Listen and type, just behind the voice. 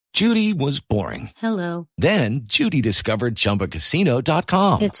Judy was boring. Hello. Then Judy discovered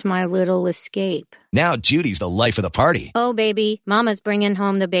ChumbaCasino.com. It's my little escape. Now Judy's the life of the party. Oh, baby, mama's bringing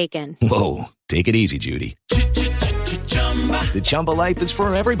home the bacon. Whoa, take it easy, Judy. The Chumba life is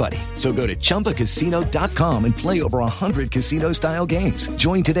for everybody. So go to ChumbaCasino.com and play over 100 casino-style games.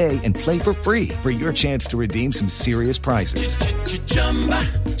 Join today and play for free for your chance to redeem some serious prizes.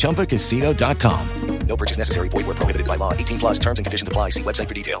 ChumbaCasino.com. No purchase necessary. Void where prohibited by law. 18+ terms and conditions apply. See website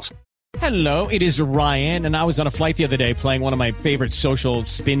for details. Hello, it is Ryan, and I was on a flight the other day playing one of my favorite social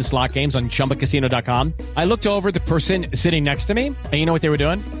spin slot games on ChumbaCasino.com. I looked over at the person sitting next to me, and you know what they were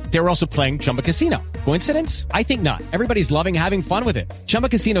doing? They were also playing Chumba Casino. Coincidence? I think not. Everybody's loving having fun with it. Chumba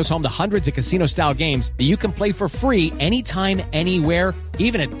Casino is home to hundreds of casino-style games that you can play for free anytime, anywhere,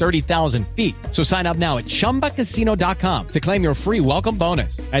 even at 30,000 feet. So sign up now at ChumbaCasino.com to claim your free welcome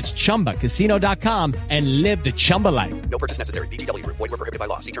bonus. That's ChumbaCasino.com and live the Chumba life. No purchase necessary. VGW. Void where prohibited by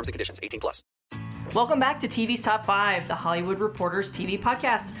law. See terms and conditions. 18+. Welcome back to TV's Top 5, the Hollywood Reporter's TV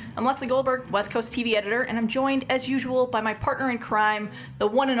podcast. I'm Leslie Goldberg, West Coast TV editor, and I'm joined, as usual, by my partner in crime, the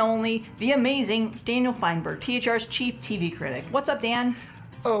one and only, the amazing Daniel Feinberg, THR's chief TV critic. What's up, Dan?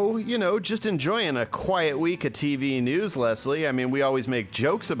 Oh, you know, just enjoying a quiet week of TV news, Leslie. I mean, we always make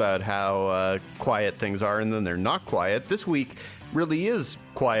jokes about how quiet things are, and then they're not quiet. This week really is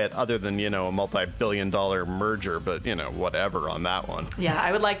quiet, other than, you know, a multi-billion-dollar merger, but, you know, whatever on that one. Yeah,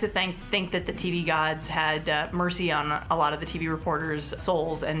 I would like to think that the TV gods had mercy on a lot of the TV reporters'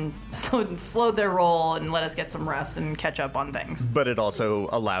 souls and slowed their roll and let us get some rest and catch up on things. But it also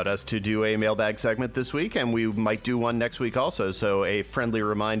allowed us to do a mailbag segment this week, and we might do one next week also. So a friendly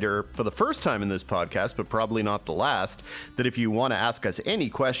reminder for the first time in this podcast, but probably not the last, that if you want to ask us any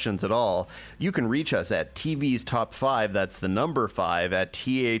questions at all, you can reach us at TV's Top 5, that's the number 5, at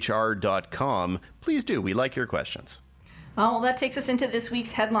THR.com. Please do. We like your questions. Well, that takes us into this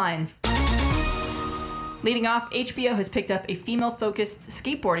week's headlines. Leading off, HBO has picked up a female-focused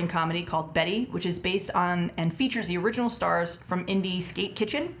skateboarding comedy called Betty, which is based on and features the original stars from indie Skate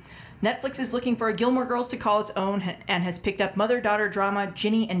Kitchen. Netflix is looking for a Gilmore Girls to call its own and has picked up mother-daughter drama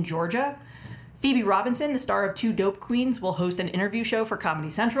Ginny and Georgia. Phoebe Robinson, the star of Two Dope Queens, will host an interview show for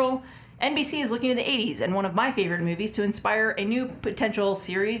Comedy Central. NBC is looking to the 80s and one of my favorite movies to inspire a new potential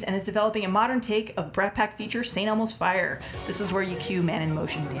series and is developing a modern take of Brat Pack feature St. Elmo's Fire. This is where you cue Man in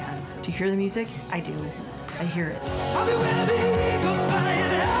Motion, Dan. Do you hear the music? I do. I hear it.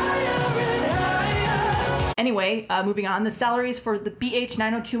 Anyway, moving on, the salaries for the BH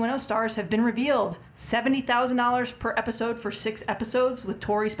 90210 stars have been revealed. $70,000 per episode for 6 episodes, with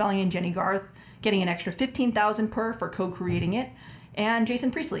Tori Spelling and Jenny Garth getting an extra $15,000 per for co-creating it. And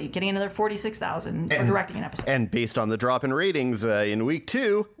Jason Priestley getting another $46,000 for directing an episode. And based on the drop in ratings in week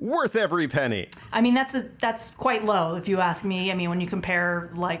 2, worth every penny. I mean, that's quite low, if you ask me. I mean, when you compare,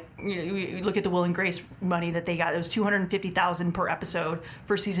 like, you look at the Will and Grace money that they got, it was $250,000 per episode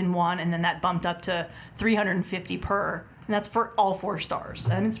for season 1, and then that bumped up to $350,000 per. And that's for all 4 stars.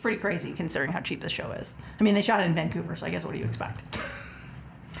 I mean, it's pretty crazy considering how cheap this show is. I mean, they shot it in Vancouver, so I guess what do you expect?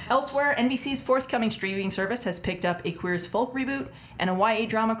 Elsewhere, NBC's forthcoming streaming service has picked up a Queer as Folk reboot and a YA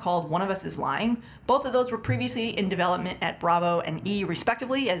drama called One of Us is Lying. Both of those were previously in development at Bravo and E,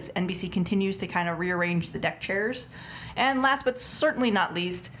 respectively, as NBC continues to kind of rearrange the deck chairs. And last but certainly not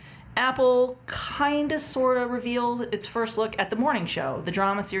least, Apple kind of sort of revealed its first look at The Morning Show, the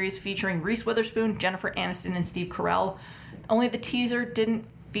drama series featuring Reese Witherspoon, Jennifer Aniston, and Steve Carell. Only the teaser didn't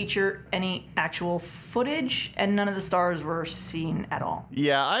feature any actual footage, and none of the stars were seen at all.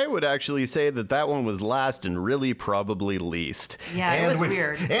 Yeah, I would actually say that one was last and really probably least. Yeah, it was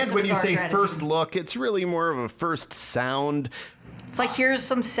weird. And when you say first look, it's really more of a first sound. It's like, here's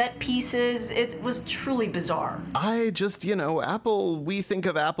some set pieces. It was truly bizarre. I just, Apple, we think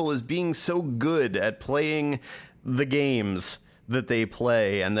of Apple as being so good at playing the games that they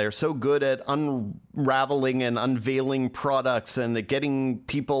play, and they're so good at unraveling and unveiling products and at getting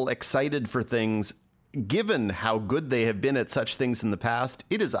people excited for things. Given how good they have been at such things in the past,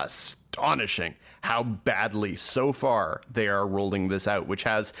 it is astonishing how badly so far they are rolling this out, which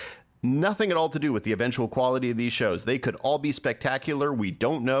has nothing at all to do with the eventual quality of these shows. They could all be spectacular. We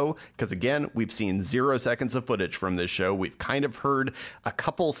don't know, because again, we've seen 0 seconds of footage from this show. We've kind of heard a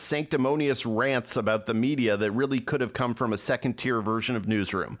couple sanctimonious rants about the media that really could have come from a second-tier version of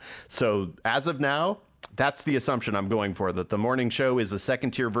Newsroom. So as of now, that's the assumption I'm going for, that The Morning Show is a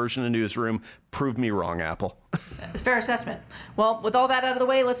second-tier version of Newsroom. Prove me wrong, Apple. Fair assessment. Well, with all that out of the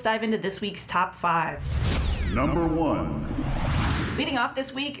way, let's dive into this week's Top 5. Number 1. Leading off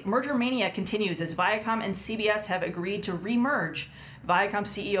this week, merger mania continues as Viacom and CBS have agreed to re-merge. Viacom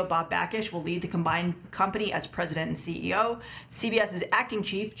CEO Bob Bakish will lead the combined company as president and CEO. CBS's acting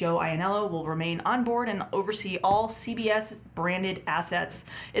chief, Joe Iannello, will remain on board and oversee all CBS-branded assets.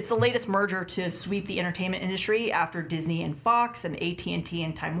 It's the latest merger to sweep the entertainment industry after Disney and Fox and AT&T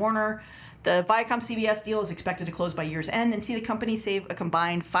and Time Warner. The Viacom-CBS deal is expected to close by year's end and see the company save a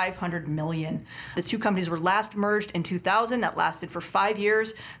combined $500 million. The two companies were last merged in 2000. That lasted for 5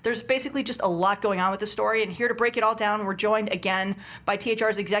 years. There's basically just a lot going on with the story, and here to break it all down, we're joined again by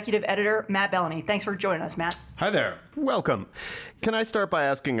THR's executive editor, Matt Bellamy. Thanks for joining us, Matt. Hi there. Welcome. Can I start by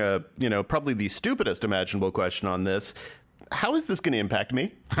asking probably the stupidest imaginable question on this? How is this going to impact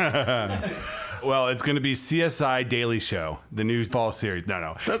me? Well, it's going to be CSI Daily Show, the new fall series.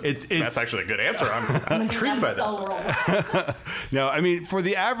 No. That's actually a good answer. I'm intrigued by that. No, I mean, for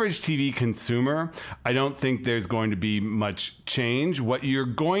the average TV consumer, I don't think there's going to be much change. What you're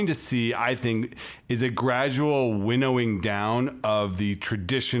going to see, I think, is a gradual winnowing down of the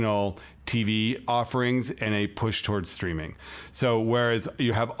traditional TV offerings and a push towards streaming. So whereas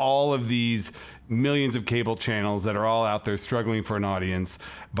you have all of these millions of cable channels that are all out there struggling for an audience,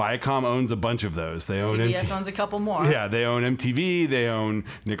 Viacom owns a bunch of those. They own CBS owns a couple more. Yeah, they own MTV, they own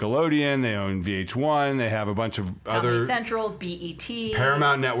Nickelodeon, they own VH1, they have a bunch of Comedy other... Central, BET.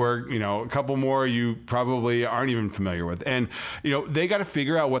 Paramount Network, a couple more you probably aren't even familiar with. And, they got to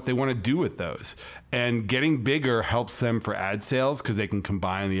figure out what they want to do with those. And getting bigger helps them for ad sales because they can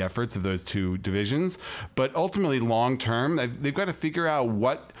combine the efforts of those two divisions. But ultimately, long term, they've got to figure out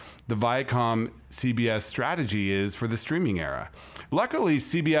what the Viacom CBS strategy is for the streaming era. Luckily,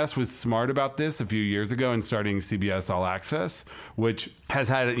 CBS was smart about this a few years ago in starting CBS All Access, which has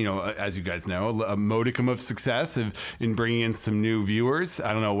had, as you guys know, a modicum of success in bringing in some new viewers.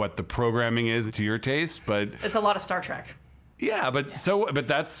 I don't know what the programming is to your taste, but it's a lot of Star Trek. Yeah, but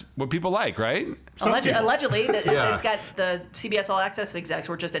that's what people like, right? Allegedly, it's got the CBS All Access execs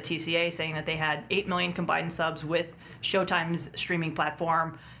were just at TCA saying that they had 8 million combined subs with Showtime's streaming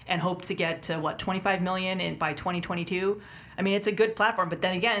platform and hope to get to 25 million by 2022. I mean, it's a good platform, but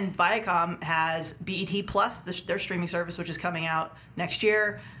then again, Viacom has BET Plus, their streaming service, which is coming out next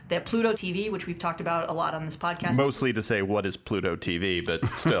year. They have Pluto TV, which we've talked about a lot on this podcast. Mostly to say, what is Pluto TV, but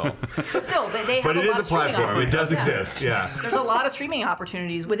still. they have but it a lot is a platform. It does exist, yeah. There's a lot of streaming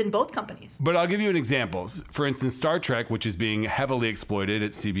opportunities within both companies. But I'll give you an example. For instance, Star Trek, which is being heavily exploited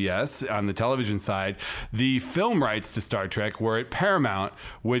at CBS on the television side, the film rights to Star Trek were at Paramount,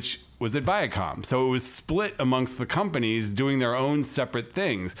 which was at Viacom. So it was split amongst the companies doing their own separate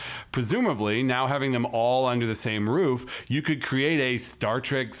things. Presumably, now having them all under the same roof, you could create a Star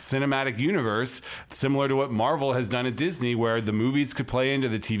Trek cinematic universe similar to what Marvel has done at Disney, where the movies could play into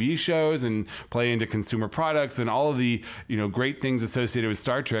the TV shows and play into consumer products and all of the great things associated with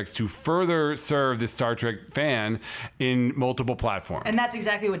Star Trek to further serve the Star Trek fan in multiple platforms. And that's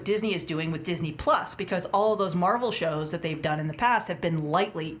exactly what Disney is doing with Disney Plus, because all of those Marvel shows that they've done in the past have been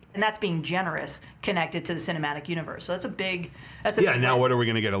lightly, and that's being generous, connected to the cinematic universe. So that's a big now what are we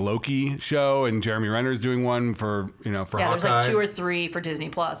going to get, a Loki show, and Jeremy Renner's doing one for Hawkeye? There's like 2 or 3 for Disney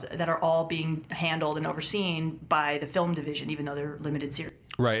Plus that are all being handled and overseen by the film division, even though they're limited series.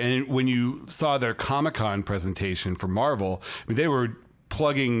 Right, and when you saw their Comic-Con presentation for Marvel, they were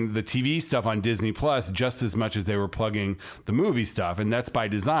plugging the TV stuff on Disney Plus just as much as they were plugging the movie stuff. And that's by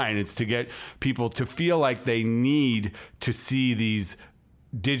design. It's to get people to feel like they need to see these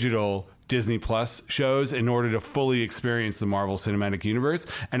digital Disney Plus shows in order to fully experience the Marvel Cinematic Universe.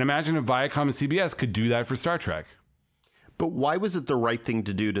 And imagine if Viacom and CBS could do that for Star Trek. But why was it the right thing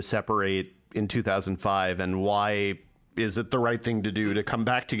to do to separate in 2005, and why is it the right thing to do to come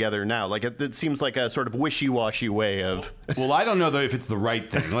back together now? Like, it seems like a sort of wishy-washy way of... Well, I don't know, though, if it's the right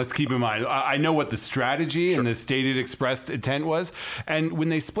thing. Let's keep in mind, I know what the strategy and the stated expressed intent was. And when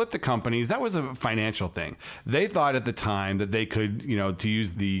they split the companies, that was a financial thing. They thought at the time that they could, to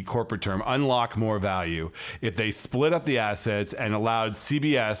use the corporate term, unlock more value if they split up the assets and allowed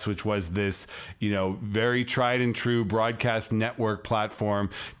CBS, which was this, very tried and true broadcast network platform,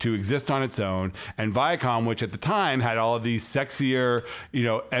 to exist on its own, and Viacom, which at the time had all of these sexier,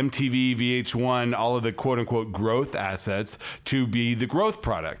 MTV, VH1, all of the quote unquote growth assets, to be the growth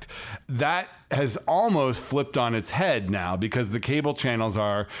product. That has almost flipped on its head now because the cable channels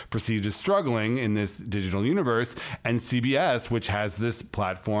are perceived as struggling in this digital universe, and CBS, which has this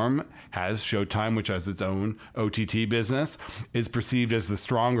platform, has Showtime, which has its own OTT business, is perceived as the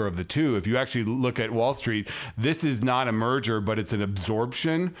stronger of the two. If you actually look at Wall Street, this is not a merger, but it's an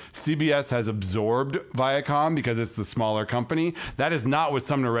absorption. CBS has absorbed Viacom because it's the smaller company. That is not what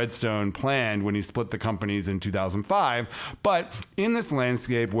Sumner Redstone planned when he split the companies in 2005. But in this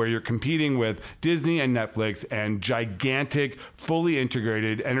landscape where you're competing with partnership, Disney and Netflix and gigantic, fully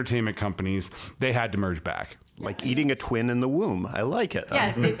integrated entertainment companies, they had to merge back. Like eating a twin in the womb. I like it.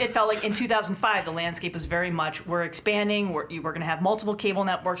 Yeah, it felt like in 2005, the landscape was very much, we're expanding, we're going to have multiple cable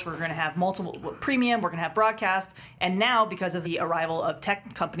networks, we're going to have multiple premium, we're going to have broadcast. And now, because of the arrival of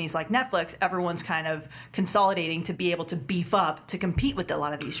tech companies like Netflix, everyone's kind of consolidating to be able to beef up to compete with a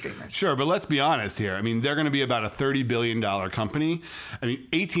lot of these streamers. Sure, but let's be honest here. I mean, they're going to be about a $30 billion company. I mean,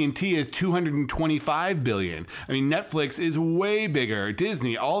 AT&T is $225 billion. I mean, Netflix is way bigger.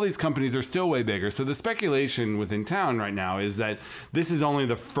 Disney, all these companies are still way bigger. So the speculation within town right now is that this is only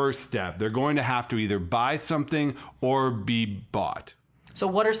the first step. They're going to have to either buy something or be bought. So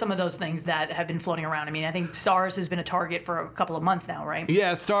what are some of those things that have been floating around? I mean, I think Starz has been a target for a couple of months now, right?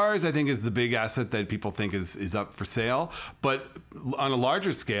 Yeah, Starz, I think, is the big asset that people think is up for sale. But on a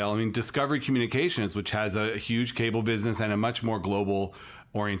larger scale, I mean, Discovery Communications, which has a huge cable business and a much more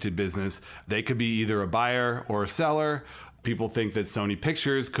global-oriented business, they could be either a buyer or a seller. People think that Sony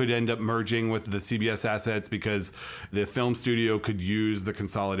Pictures could end up merging with the CBS assets because the film studio could use the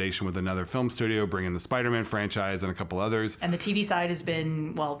consolidation with another film studio, bring in the Spider-Man franchise and a couple others. And the TV side has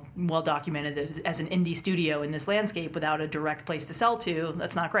been, well documented as an indie studio in this landscape without a direct place to sell to.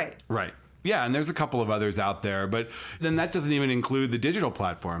 That's not great. Right. Yeah, and there's a couple of others out there, but then that doesn't even include the digital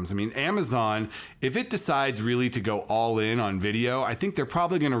platforms. I mean, Amazon, if it decides really to go all in on video, I think they're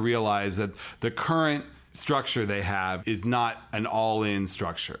probably going to realize that the current structure they have is not an all-in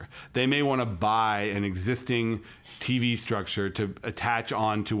structure. They may want to buy an existing TV structure to attach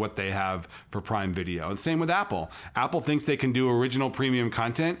on to what they have for Prime Video. And same with Apple. Apple thinks they can do original premium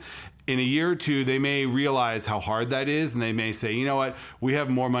content. In a year or two, they may realize how hard that is, and they may say, you know what, we have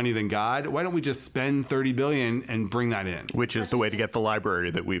more money than God. Why don't we just spend $30 billion and bring that in? Which is the way to get the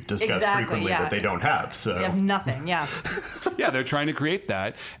library that we've discussed frequently that they don't have. So they have nothing, yeah. Yeah, they're trying to create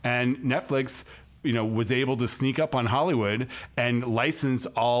that. And Netflix, was able to sneak up on Hollywood and license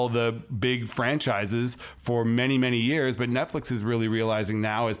all the big franchises for many, many years. But Netflix is really realizing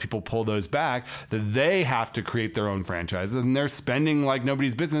now, as people pull those back, that they have to create their own franchises, and they're spending like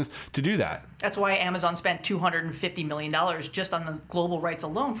nobody's business to do that. That's why Amazon spent $250 million just on the global rights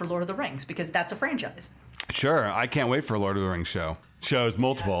alone for Lord of the Rings, because that's a franchise. Sure. I can't wait for a Lord of the Rings show. Shows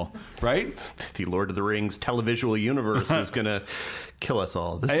multiple, right? The Lord of the Rings televisual universe is going to kill us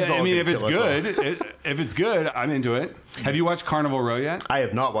all. This is I mean, if it's good, if it's good, I'm into it. Have you watched Carnival Row yet? I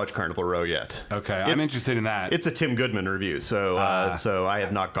have not watched Carnival Row yet. Okay, I'm interested in that. It's a Tim Goodman review, so I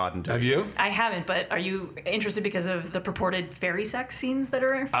have not gotten to it. Have you? I haven't, but are you interested because of the purported fairy sex scenes that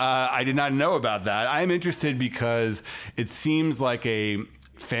are? I did not know about that. I'm interested because it seems like a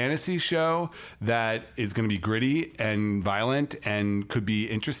fantasy show that is going to be gritty and violent and could be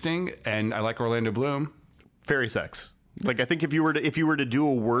interesting, and I like Orlando Bloom. Fairy sex. Like, I think if you were to do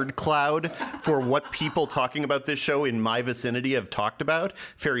a word cloud for what people talking about this show in my vicinity have talked about,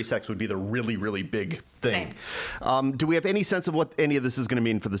 fairy sex would be the really, really big thing. Do we have any sense of what any of this is going to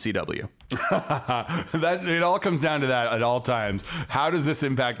mean for the CW? That it all comes down to that at all times. How does this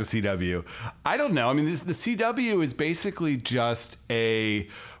impact the CW? I don't know. I mean, the CW is basically just a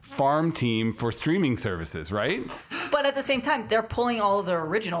farm team for streaming services, right? But at the same time, they're pulling all of their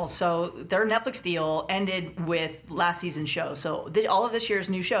originals. So their Netflix deal ended with last season's show. So all of this year's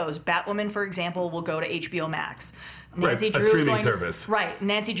new shows, Batwoman, for example, will go to HBO Max. Nancy Drew a streaming service.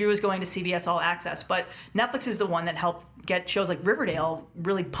 Nancy Drew is going to CBS All Access. But Netflix is the one that helped get shows like Riverdale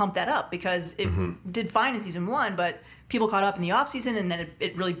really pump that up, because it did fine in season 1, but people caught up in the offseason, and then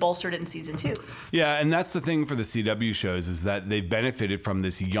it really bolstered it in season 2. Yeah, and that's the thing for the CW shows, is that they've benefited from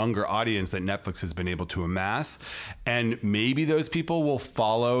this younger audience that Netflix has been able to amass. And maybe those people will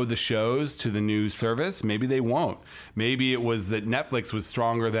follow the shows to the new service. Maybe they won't. Maybe it was that Netflix was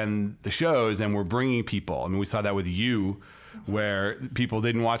stronger than the shows and we're bringing people. I mean, we saw that with You, where people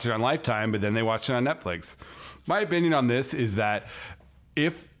didn't watch it on Lifetime, but then they watched it on Netflix. My opinion on this is that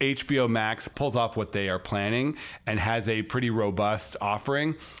if HBO Max pulls off what they are planning and has a pretty robust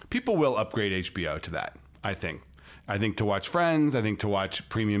offering, people will upgrade HBO to that, I think. I think to watch Friends, I think to watch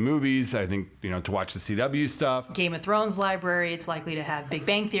premium movies, I think, to watch the CW stuff. Game of Thrones library, it's likely to have Big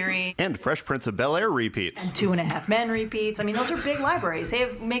Bang Theory. And Fresh Prince of Bel-Air repeats. And 2.5 Men repeats. I mean, those are big libraries.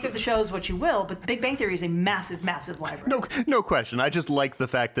 Make of the shows what you will, but Big Bang Theory is a massive, massive library. No question. I just like the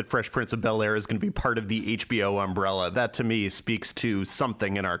fact that Fresh Prince of Bel-Air is going to be part of the HBO umbrella. That, to me, speaks to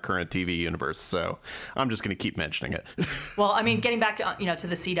something in our current TV universe, so I'm just going to keep mentioning it. Well, I mean, getting back to, to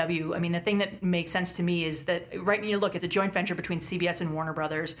the CW, I mean, the thing that makes sense to me is that, right, you look at the joint venture between CBS and Warner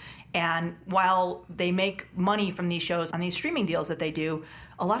Brothers, and while they make money from these shows on these streaming deals that they do,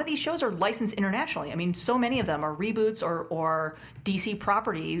 a lot of these shows are licensed internationally. I mean, so many of them are reboots or DC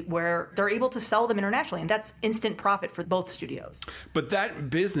property where they're able to sell them internationally, and that's instant profit for both studios. But that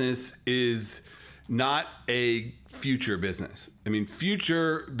business is not a future business. I mean,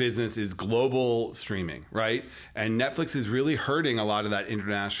 future business is global streaming, right? And Netflix is really hurting a lot of that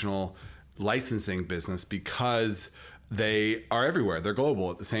international licensing business because they are everywhere. They're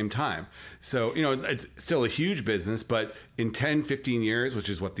global at the same time. So, it's still a huge business, but in 10, 15 years, which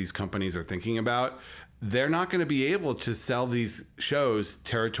is what these companies are thinking about, they're not going to be able to sell these shows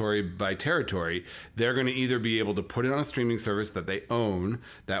territory by territory. They're going to either be able to put it on a streaming service that they own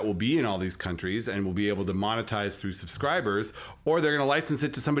that will be in all these countries and will be able to monetize through subscribers, or they're going to license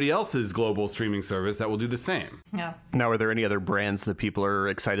it to somebody else's global streaming service that will do the same. Yeah. Now, are there any other brands that people are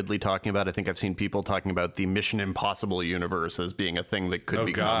excitedly talking about? I think I've seen people talking about the Mission Impossible universe as being a thing that could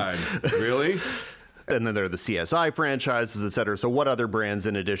become. Oh, God. Really? And then there are the CSI franchises, et cetera. So what other brands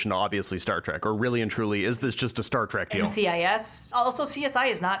in addition to obviously Star Trek? Or really and truly, is this just a Star Trek deal? NCIS. Also, CSI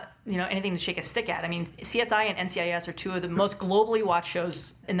is not, anything to shake a stick at. I mean, CSI and NCIS are two of the most globally watched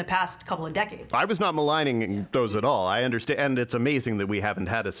shows in the past couple of decades. I was not maligning those at all. I understand. And it's amazing that we haven't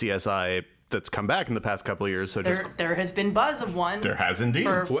had a CSI that's come back in the past couple of years. So there has been buzz of one. There has indeed.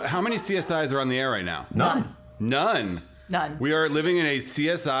 How many CSIs are on the air right now? None. None. We are living in a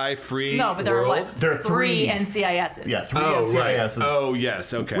CSI-free No, but there world. are there are three NCISs. Yeah, three NCISs. Right. Oh,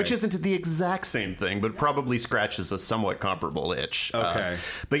 yes, okay. Which isn't the exact same thing, but probably scratches a somewhat comparable itch. Okay.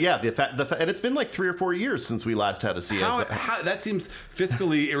 But yeah, and it's been like 3 or 4 years since we last had a CSI. How that seems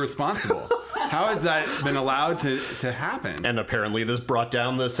fiscally irresponsible. How has that been allowed to happen? And apparently this brought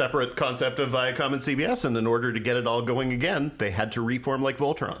down the separate concept of Viacom and CBS, and in order to get it all going again, they had to reform like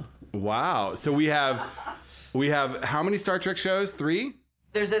Voltron. Wow. So we have how many Star Trek shows? 3?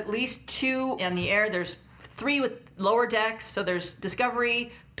 There's at least 2 on the air. There's 3 with lower decks. So there's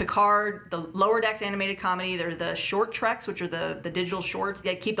Discovery, Picard, the lower decks animated comedy. There's the short treks, which are the digital shorts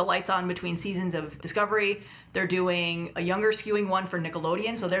that keep the lights on between seasons of Discovery. They're doing a younger skewing one for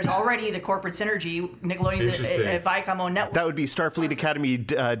Nickelodeon. So there's already the corporate synergy. Nickelodeon's a Viacom-owned network. That would be Starfleet Academy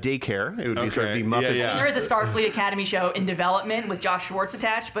Daycare. It would be sort of the Muppet. Yeah. There is a Starfleet Academy show in development with Josh Schwartz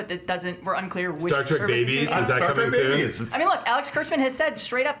attached, but we're unclear which Star Trek Babies. Is that coming soon? I mean, look, Alex Kurtzman has said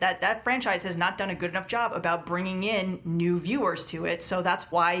straight up that franchise has not done a good enough job about bringing in new viewers to it. So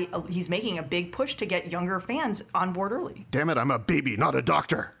that's why he's making a big push to get younger fans on board early. Damn it, I'm a baby, not a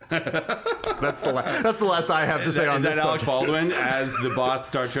doctor. That's the last I have to say on this. Is that Alec Baldwin as the boss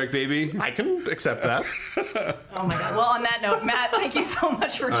Star Trek baby? I can accept that. Oh my God. Well, on that note, Matt, thank you so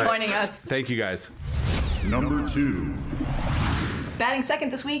much for joining us. Thank you, guys. Number 2. Batting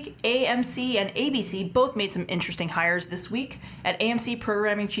second this week, AMC and ABC both made some interesting hires this week. At AMC,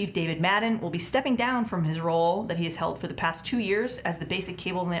 programming chief David Madden will be stepping down from his role that he has held for the past 2 years as the basic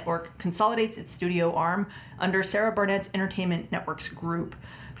cable network consolidates its studio arm under Sarah Barnett's Entertainment Networks group.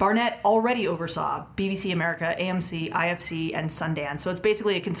 Barnett already oversaw BBC America, AMC, IFC, and Sundance. So it's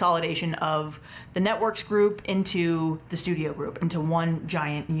basically a consolidation of the networks group into the studio group, into one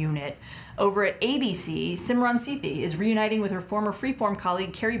giant unit. Over at ABC, Simran Sethi is reuniting with her former Freeform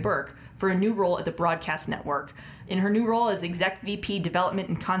colleague Carrie Burke for a new role at the broadcast network. In her new role as Exec VP Development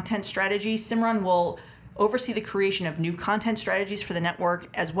and Content Strategy, Simran will oversee the creation of new content strategies for the network,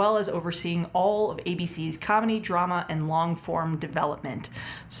 as well as overseeing all of ABC's comedy, drama, and long-form development.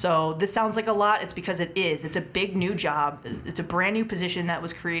 So this sounds like a lot. It's because it is. It's a big new job. It's a brand new position that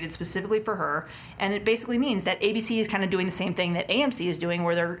was created specifically for her. And it basically means that ABC is kind of doing the same thing that AMC is doing,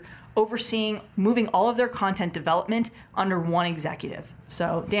 where they're overseeing moving all of their content development under one executive.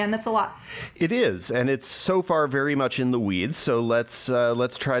 So, Dan, that's a lot. It is, and it's so far very much in the weeds. So let's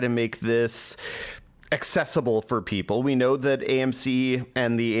try to make this accessible for people. We know that AMC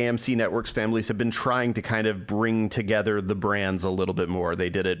and the AMC Networks families have been trying to kind of bring together the brands a little bit more. They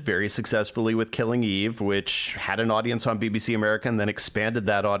did it very successfully with Killing Eve, which had an audience on BBC America and then expanded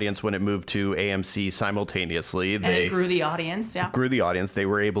that audience when it moved to AMC simultaneously. And it grew the audience, yeah. Grew the audience. They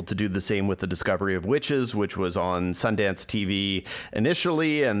were able to do the same with The Discovery of Witches, which was on Sundance TV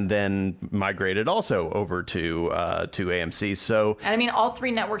initially and then migrated also over to AMC. So, and I mean, all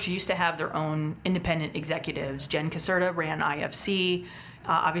 3 networks used to have their own independent executives. Jen Caserta ran IFC.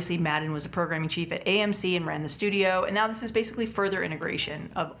 Obviously, Madden was the programming chief at AMC and ran the studio. And now this is basically further integration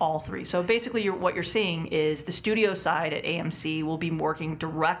of all 3. So basically, what you're seeing is the studio side at AMC will be working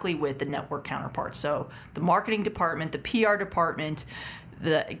directly with the network counterparts. So the marketing department, the PR department,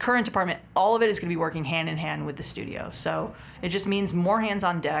 the current department, all of it is going to be working hand in hand with the studio. So it just means more hands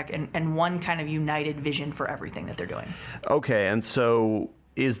on deck and one kind of united vision for everything that they're doing. Okay, and so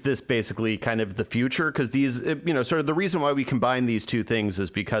is this basically kind of the future? Because these, sort of the reason why we combine these two things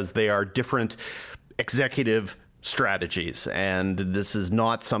is because they are different executive strategies. And this is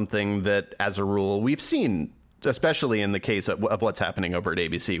not something that, as a rule, we've seen, especially in the case of what's happening over at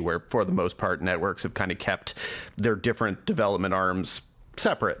ABC, where for the most part, networks have kind of kept their different development arms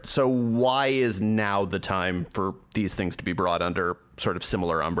separate. So why is now the time for these things to be brought under sort of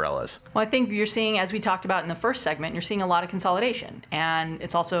similar umbrellas? Well, I think you're seeing, as we talked about in the first segment, you're seeing a lot of consolidation. And it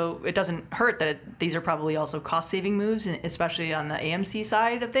doesn't hurt that these are probably also cost-saving moves, especially on the AMC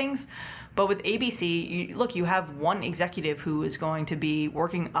side of things. But with ABC, you have one executive who is going to be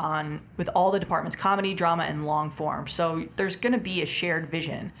working with all the departments, comedy, drama, and long form. So there's going to be a shared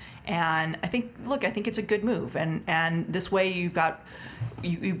vision. And I think it's a good move. And this way you've got,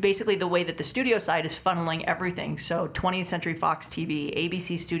 you basically the way that the studio side is funneling everything. So 20th Century Fox TV,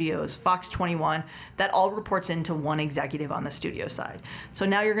 ABC Studios, Fox 21, that all reports into one executive on the studio side. So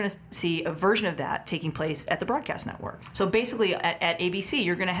now you're going to see a version of that taking place at the broadcast network. So basically at ABC,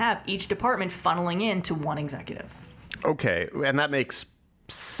 you're going to have each department funneling into one executive. Okay, and that makes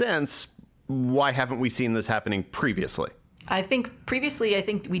sense. Why haven't we seen this happening previously? I think previously,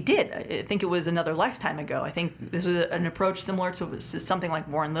 we did. I think it was another lifetime ago. I think this was an approach similar to something like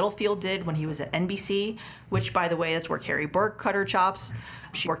Warren Littlefield did when he was at NBC, which, by the way, that's where Carrie Burke cut her chops.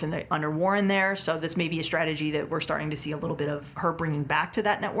 She worked under Warren there, so this may be a strategy that we're starting to see a little bit of her bringing back to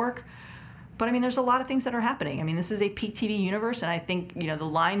that network. But, there's a lot of things that are happening. This is a peak TV universe, and I think, the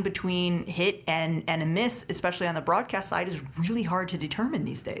line between hit and a miss, especially on the broadcast side, is really hard to determine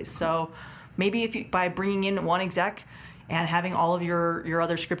these days. So maybe by bringing in one exec and having all of your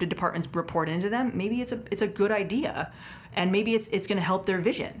other scripted departments report into them, maybe it's a good idea, and maybe it's going to help their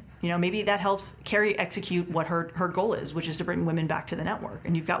vision. Maybe that helps Carrie execute what her goal is, which is to bring women back to the network.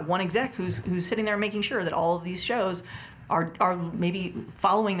 And you've got one exec who's sitting there making sure that all of these shows are maybe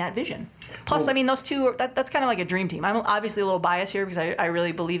following that vision. Plus, those two, that's kind of like a dream team. I'm obviously a little biased here because I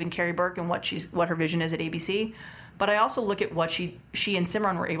really believe in Carrie Burke and what her vision is at ABC. But I also look at what she and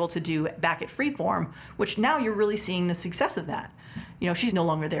Simran were able to do back at Freeform, which now you're really seeing the success of that. She's no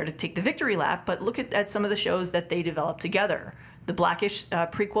longer there to take the victory lap, but look at some of the shows that they developed together. The Blackish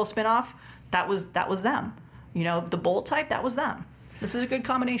prequel spinoff, that was them. The Bold Type, that was them. This is a good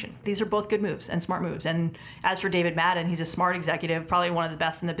combination. These are both good moves and smart moves. And as for David Madden, he's a smart executive, probably one of the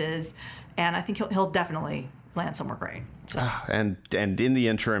best in the biz, and I think he'll definitely land somewhere great. So. And in the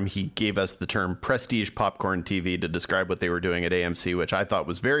interim, he gave us the term prestige popcorn TV to describe what they were doing at AMC, which I thought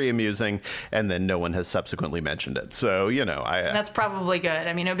was very amusing, and then no one has subsequently mentioned it. So, that's probably good.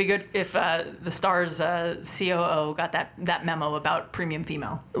 It would be good if the Star's COO got that memo about premium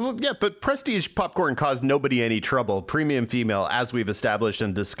female. Well, yeah, but prestige popcorn caused nobody any trouble. Premium female, as we've established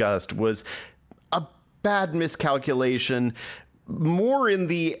and discussed, was a bad miscalculation, more in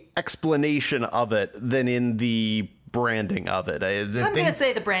the explanation of it than in the branding of it. I'm going to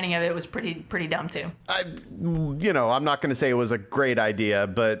say the branding of it was pretty dumb too. I'm not going to say it was a great idea,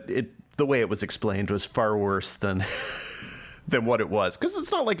 but the way it was explained was far worse than what it was. Because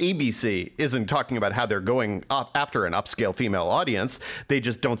it's not like ABC isn't talking about how they're going after an upscale female audience. They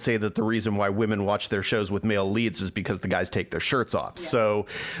just don't say that the reason why women watch their shows with male leads is because the guys take their shirts off. Yeah.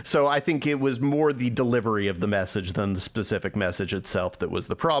 So I think it was more the delivery of the message than the specific message itself that was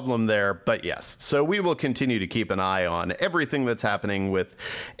the problem there. But yes, so we will continue to keep an eye on everything that's happening with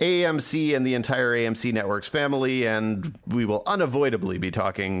AMC and the entire AMC Networks family, and we will unavoidably be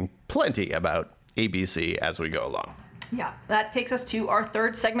talking plenty about ABC as we go along. Yeah, that takes us to our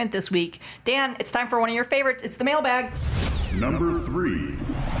third segment this week. Dan, it's time for one of your favorites. It's the mailbag. Number 3.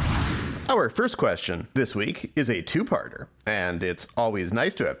 Our first question this week is a two-parter, and it's always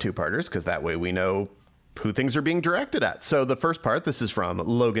nice to have two-parters because that way we know who things are being directed at. So the first part, this is from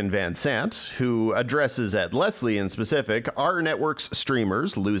Logan Van Sant, who addresses at Leslie in specific, are networks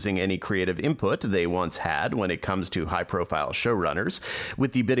streamers losing any creative input they once had when it comes to high-profile showrunners?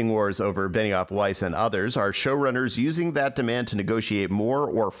 With the bidding wars over Benioff, Weiss, and others, are showrunners using that demand to negotiate more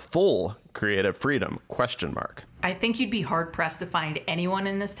or full creative freedom? ? I think you'd be hard-pressed to find anyone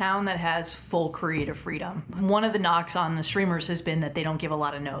in this town that has full creative freedom. One of the knocks on the streamers has been that they don't give a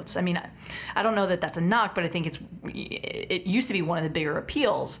lot of notes. I don't know that that's a knock, but I think it used to be one of the bigger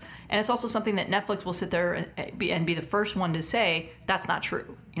appeals. And it's also something that Netflix will sit there and be the first one to say, that's not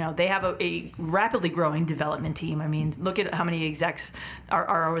true. They have a rapidly growing development team. Look at how many execs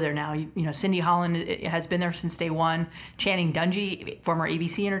are over there now. Cindy Holland has been there since day one. Channing Dungey, former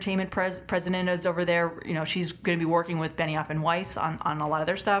ABC Entertainment president is over there. She's going to be working with Benioff and Weiss on a lot of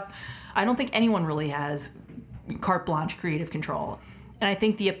their stuff. I don't think anyone really has carte blanche creative control. And I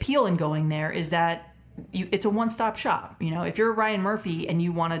think the appeal in going there is that it's a one-stop shop. If you're Ryan Murphy and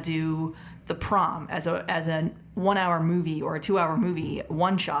you want to do The Prom as a 1-hour movie or a 2-hour movie,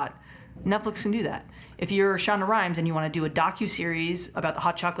 one shot, Netflix can do that. If you're Shonda Rhimes and you want to do a docu-series about the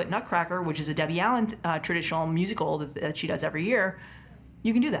Hot Chocolate Nutcracker, which is a Debbie Allen traditional musical that she does every year,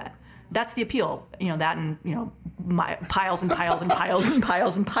 you can do that. That's the appeal. That and, piles and piles and piles and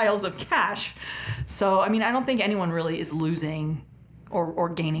piles and piles of cash. So, I don't think anyone really is losing or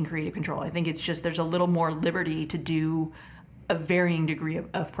gaining creative control. I think it's just there's a little more liberty to do a varying degree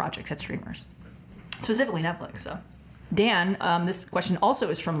of projects at streamers, specifically Netflix. So, Dan, this question also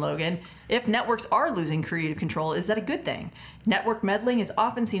is from Logan. If networks are losing creative control, is that a good thing? Network meddling is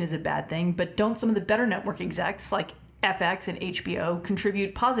often seen as a bad thing, but don't some of the better network execs like FX and HBO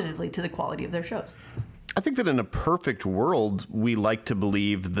contribute positively to the quality of their shows? I think that in a perfect world, we like to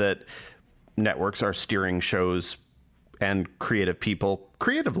believe that networks are steering shows and creative people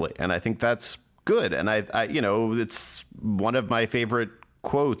creatively. And I think that's good. And I it's one of my favorite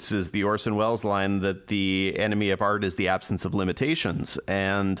quotes is the Orson Welles line that the enemy of art is the absence of limitations.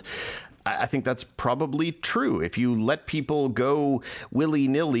 And I think that's probably true. If you let people go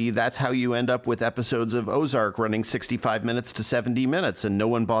willy-nilly, that's how you end up with episodes of Ozark running 65 minutes to 70 minutes and no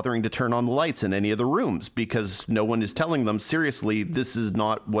one bothering to turn on the lights in any of the rooms because no one is telling them, seriously, this is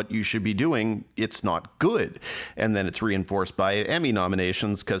not what you should be doing. It's not good. And then it's reinforced by Emmy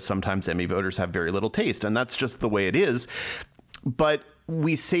nominations because sometimes Emmy voters have very little taste. And that's just the way it is. But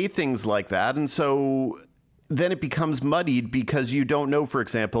we say things like that. And so then it becomes muddied because you don't know, for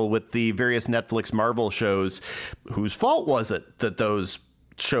example, with the various Netflix Marvel shows, whose fault was it that those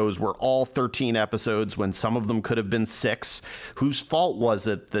shows were all 13 episodes when some of them could have been 6? Whose fault was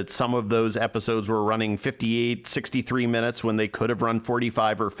it that some of those episodes were running 58, 63 minutes when they could have run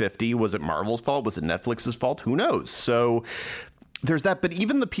 45 or 50? Was it Marvel's fault? Was it Netflix's fault? Who knows? So there's that. But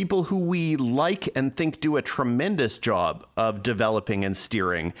even the people who we like and think do a tremendous job of developing and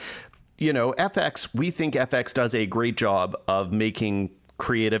steering, FX, we think FX does a great job of making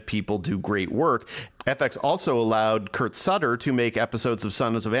creative people do great work. FX also allowed Kurt Sutter to make episodes of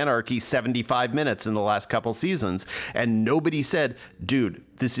Sons of Anarchy 75 minutes in the last couple seasons. And nobody said, dude,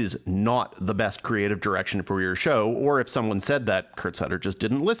 this is not the best creative direction for your show. Or if someone said that, Kurt Sutter just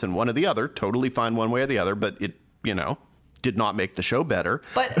didn't listen. One or the other, totally fine one way or the other, but it, did not make the show better.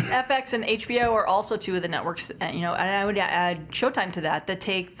 But FX and HBO are also two of the networks, and I would add Showtime to that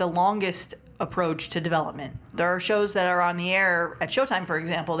take the longest approach to development. There are shows that are on the air at Showtime, for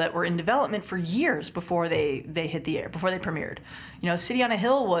example, that were in development for years before they hit the air, before they premiered. City on a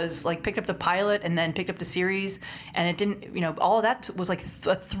Hill was picked up the pilot and then picked up the series, and it didn't, all of that was like a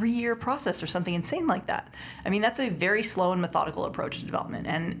 3-year process or something insane like that. That's a very slow and methodical approach to development.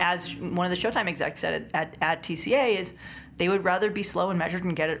 And as one of the Showtime execs said at TCA is, they would rather be slow and measured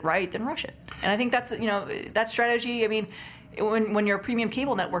and get it right than rush it. And I think that's, that strategy, when you're a premium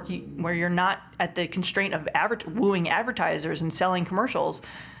cable network where you're not at the constraint of wooing advertisers and selling commercials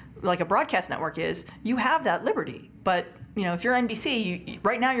like a broadcast network is, you have that liberty. But, if you're NBC,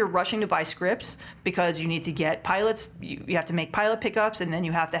 right now you're rushing to buy scripts because you need to get pilots, you have to make pilot pickups, and then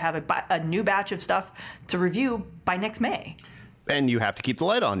you have to have a new batch of stuff to review by next May. And you have to keep the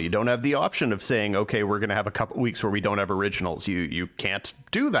light on. You don't have the option of saying, okay, we're going to have a couple weeks where we don't have originals. You can't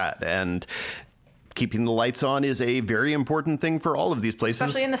do that. And keeping the lights on is a very important thing for all of these places.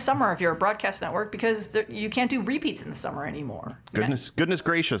 Especially in the summer if you're a broadcast network, because you can't do repeats in the summer anymore. Goodness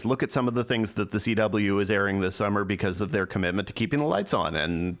gracious. Look at some of the things that the CW is airing this summer because of their commitment to keeping the lights on.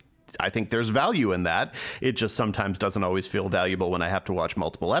 And I think there's value in that. It just sometimes doesn't always feel valuable when I have to watch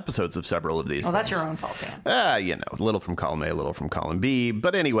multiple episodes of several of these. Well, that's your own fault, Dan. A little from column A, a little from column B.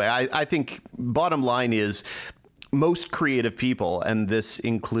 But anyway, I think bottom line is most creative people, and this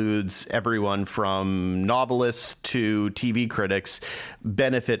includes everyone from novelists to TV critics,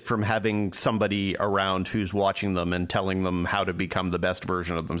 benefit from having somebody around who's watching them and telling them how to become the best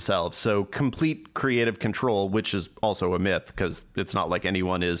version of themselves. So complete creative control, which is also a myth because it's not like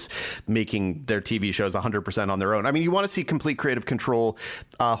anyone is making their TV shows 100% on their own. You want to see complete creative control.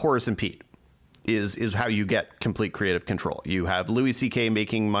 Horace and Pete is how you get complete creative control. You have Louis C.K.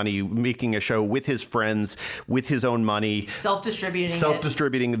 making a show with his friends, with his own money.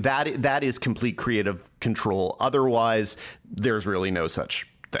 Self-distributing. That is complete creative control. Otherwise, there's really no such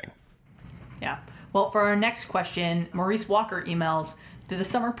thing. Yeah. Well, for our next question, Maurice Walker emails, do the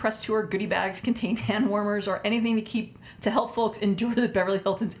summer press tour goodie bags contain hand warmers or anything to help folks endure the Beverly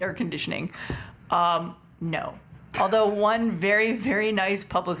Hilton's air conditioning? No. Although one very, very nice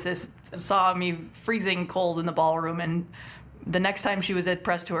publicist saw me freezing cold in the ballroom, and the next time she was at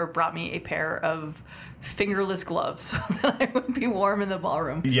press tour brought me a pair of fingerless gloves so that I would be warm in the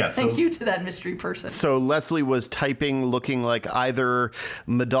ballroom. Yes. Thank you to that mystery person. So Leslie was typing looking like either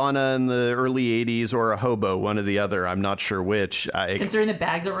Madonna in the early 80s or a hobo, one or the other. I'm not sure which. Considering the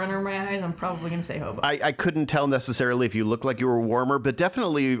bags that run under my eyes, I'm probably going to say hobo. I couldn't tell necessarily if you looked like you were warmer, but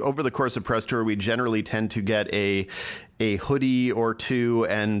definitely over the course of press tour, we generally tend to get a hoodie or two,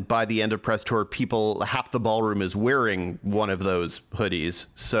 and by the end of press tour, half the ballroom is wearing one of those hoodies.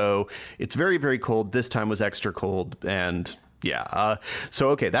 So it's very, very cold. This time was extra cold, and yeah.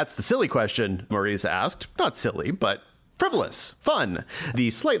 Okay, that's the silly question Maurice asked. Not silly, but frivolous, fun. The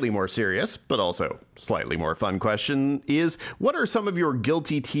slightly more serious, but also slightly more fun question is, what are some of your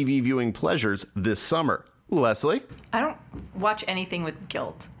guilty TV viewing pleasures this summer? Leslie? I don't watch anything with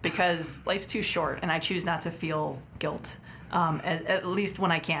guilt because life's too short and I choose not to feel guilt, at least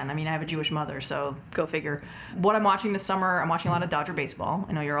when I can. I mean, I have a Jewish mother, so go figure. What I'm watching this summer, I'm watching a lot of Dodger baseball.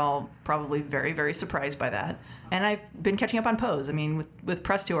 I know you're all probably very, very surprised by that. And I've been catching up on Pose. I mean, with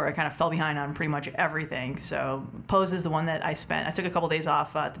press tour, I kind of fell behind on pretty much everything. So Pose is the one that I took a couple days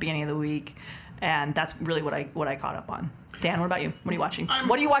off at the beginning of the week, and that's really what I caught up on. Dan, what about you? What are you watching?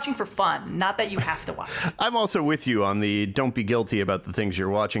 What are you watching for fun? Not that you have to watch. I'm also with you on the don't be guilty about the things you're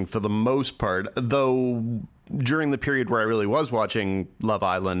watching for the most part, though during the period where I really was watching Love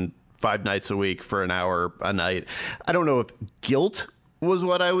Island 5 nights a week for an hour a night, I don't know if guilt was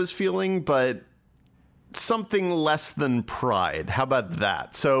what I was feeling, but something less than pride. How about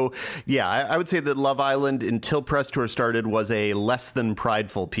that? So, yeah, I would say that Love Island, until press tour started, was a less than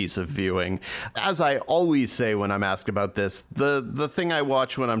prideful piece of viewing. As I always say when I'm asked about this, the thing I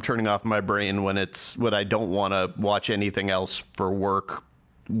watch when I'm turning off my brain, when I don't want to watch anything else for work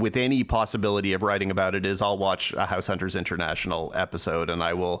with any possibility of writing about it, is I'll watch a House Hunters International episode, and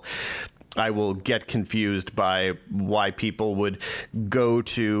I will get confused by why people would go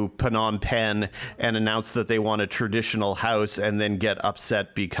to Phnom Penh and announce that they want a traditional house and then get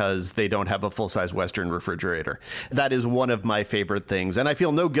upset because they don't have a full-size Western refrigerator. That is one of my favorite things, and I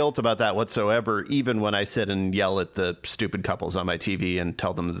feel no guilt about that whatsoever, even when I sit and yell at the stupid couples on my TV and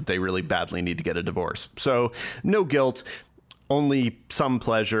tell them that they really badly need to get a divorce. So no guilt, only some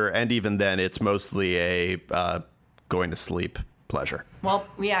pleasure, and even then it's mostly a going to sleep pleasure. Well,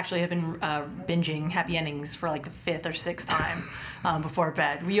 we actually have been binging Happy Endings for like the 5th or 6th time before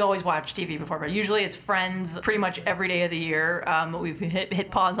bed. We always watch TV before bed. Usually it's Friends pretty much every day of the year. But we've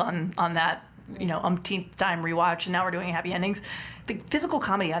hit pause on that, umpteenth time rewatch, and now we're doing Happy Endings. The physical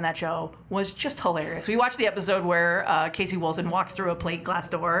comedy on that show was just hilarious. We watched the episode where Casey Wilson walks through a plate glass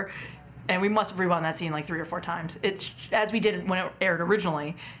door, and we must have rewound that scene like 3 or 4 times. It's as we did when it aired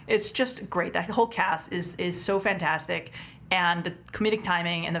originally. It's just great. That whole cast is so fantastic. And the comedic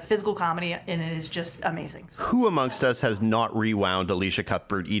timing and the physical comedy in it is just amazing. Who amongst us has not rewound Alicia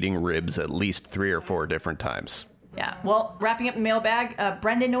Cuthbert eating ribs at least 3 or 4 different times? Yeah. Well, wrapping up the mailbag,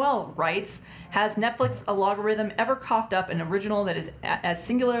 Brendan Noel writes, has Netflix a logarithm ever coughed up an original that is as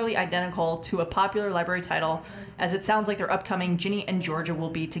singularly identical to a popular library title as it sounds like their upcoming Ginny and Georgia will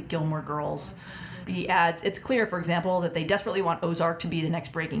be to Gilmore Girls? He adds, it's clear, for example, that they desperately want Ozark to be the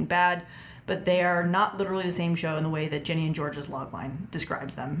next Breaking Bad, but they are not literally the same show in the way that Ginny and Georgia's logline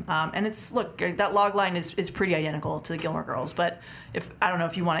describes them. And that logline is pretty identical to the Gilmore Girls. But I don't know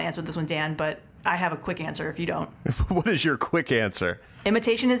if you want to answer this one, Dan, but I have a quick answer if you don't. What is your quick answer?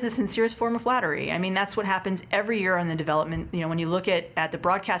 Imitation is the sincerest form of flattery. I mean, that's what happens every year on the development. When you look at the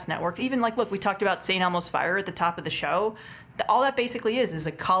broadcast networks, even we talked about St. Elmo's Fire at the top of the show. All that basically is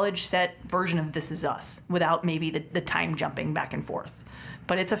a college set version of This Is Us without maybe the time jumping back and forth.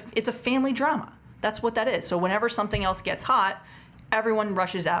 But it's a family drama. That's what that is. So whenever something else gets hot, everyone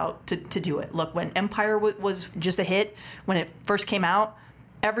rushes out to do it. Look, when Empire was just a hit, when it first came out,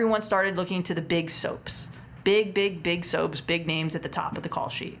 everyone started looking to the big soaps. Big soaps, big names at the top of the call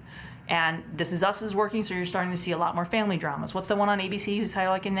sheet. And This Is Us is working, so you're starting to see a lot more family dramas. What's the one on ABC whose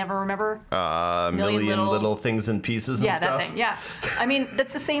title I can never remember? Million Little Things and Pieces and stuff? Yeah, that thing, yeah. I mean,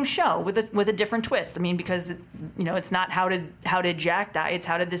 that's the same show with a different twist. I mean, because, it's not how did Jack die, it's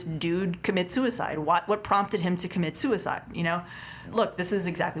how did this dude commit suicide? What prompted him to commit suicide, Look, this is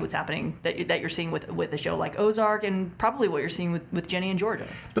exactly what's happening that you're seeing with a show like Ozark, and probably what you're seeing with Jenny and Georgia.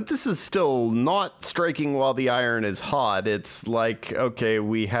 But this is still not striking while the iron is hot. It's like, okay,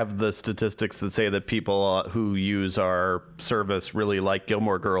 we have the statistics that say that people who use our service really like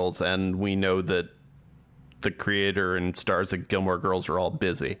Gilmore Girls, and we know that the creator and stars of Gilmore Girls are all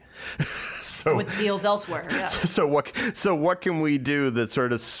busy. So, with deals elsewhere. Yeah. So what can we do that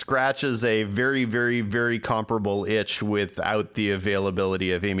sort of scratches a very, very, very comparable itch without the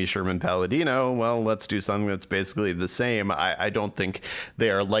availability of Amy Sherman Palladino? Well, let's do something that's basically the same. I don't think they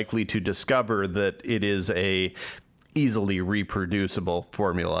are likely to discover that it is a easily reproducible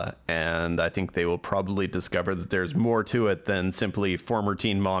formula, and I think they will probably discover that there's more to it than simply former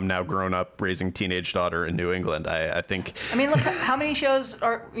teen mom, now grown up, raising teenage daughter in New England. I think. I mean, look, how many shows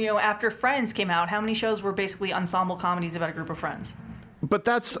are, after Friends came out, how many shows were basically ensemble comedies about a group of friends? But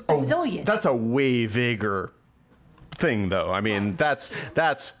that's a way vaguer thing, though. I mean, that's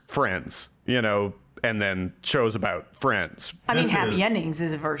Friends, and then shows about friends. I mean, Happy Endings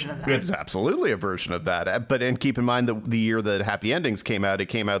is a version of that. It's absolutely a version of that. And keep in mind that the year that Happy Endings came out, it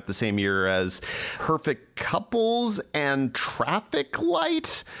came out the same year as Perfect Couples and Traffic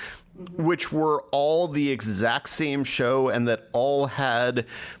Light, which were all the exact same show and that all had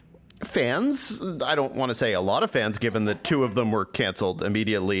fans. I don't want to say a lot of fans, given that 2 of them were canceled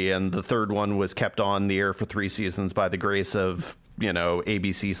immediately, and the third one was kept on the air for 3 seasons by the grace of,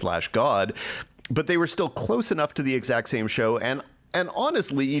 ABC/God. But they were still close enough to the exact same show, and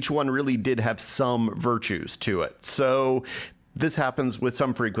honestly, each one really did have some virtues to it. So this happens with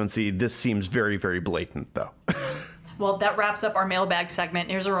some frequency. This seems very, very blatant, though. Well, that wraps up our mailbag segment.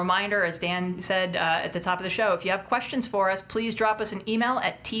 Here's a reminder, as Dan said at the top of the show, if you have questions for us, please drop us an email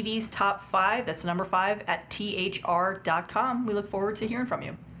at TV's Top 5, that's number 5, @thr.com. We look forward to hearing from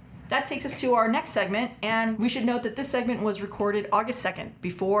you. That takes us to our next segment, and we should note that this segment was recorded August 2nd,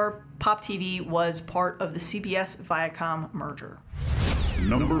 before Pop TV was part of the CBS-Viacom merger.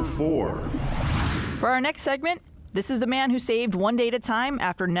 Number 4. For our next segment, this is the man who saved One Day at a Time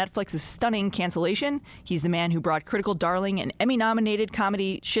after Netflix's stunning cancellation. He's the man who brought critical darling and Emmy-nominated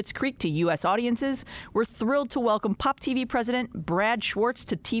comedy Schitt's Creek to U.S. audiences. We're thrilled to welcome Pop TV president Brad Schwartz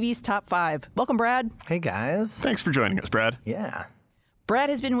to TV's Top 5. Welcome, Brad. Hey, guys. Thanks for joining us, Brad. Yeah. Brad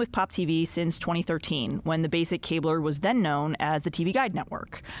has been with Pop TV since 2013, when the basic cabler was then known as the TV Guide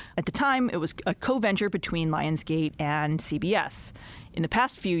Network. At the time, it was a co-venture between Lionsgate and CBS. In the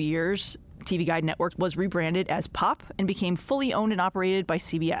past few years, TV Guide Network was rebranded as Pop and became fully owned and operated by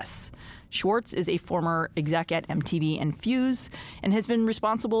CBS. Schwartz is a former exec at MTV and Fuse and has been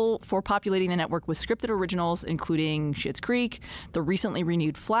responsible for populating the network with scripted originals, including Schitt's Creek, the recently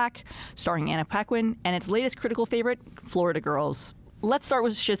renewed Flack, starring Anna Paquin, and its latest critical favorite, Florida Girls. Let's start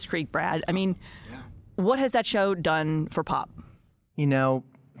with Schitt's Creek, Brad. I mean, what has that show done for Pop?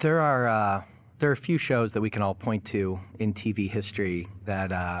 There are a few shows that we can all point to in TV history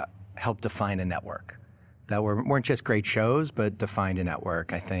that helped define a network, that weren't just great shows, but defined a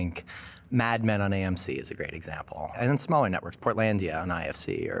network. I think Mad Men on AMC is a great example. And then smaller networks, Portlandia on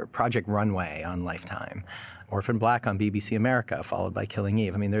IFC, or Project Runway on Lifetime, Orphan Black on BBC America, followed by Killing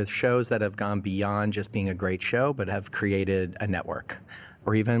Eve. I mean, there's shows that have gone beyond just being a great show, but have created a network.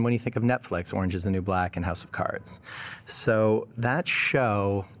 Or even when you think of Netflix, Orange is the New Black and House of Cards. So that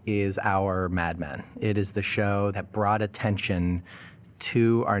show is our Mad Men. It is the show that brought attention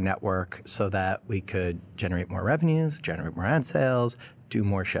to our network so that we could generate more revenues, generate more ad sales, do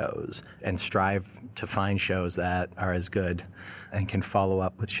more shows, and strive to find shows that are as good and can follow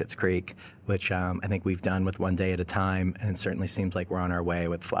up with Schitt's Creek, which I think we've done with One Day at a Time, and it certainly seems like we're on our way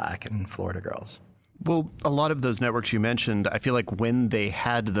with Flack and Florida Girls. Well, a lot of those networks you mentioned, I feel like when they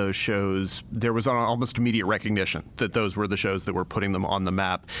had those shows, there was an almost immediate recognition that those were the shows that were putting them on the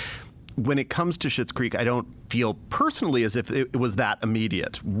map. When it comes to Schitt's Creek, I don't feel personally as if it was that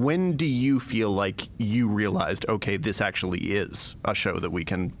immediate. When do you feel like you realized, okay, this actually is a show that we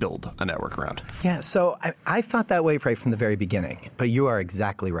can build a network around? Yeah, so I thought that way right from the very beginning, but you are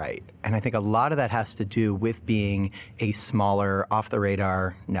exactly right. And I think a lot of that has to do with being a smaller,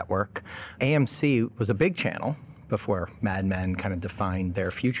 off-the-radar network. AMC was a big channel before Mad Men kind of defined their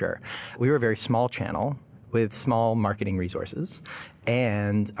future. We were a very small channel with small marketing resources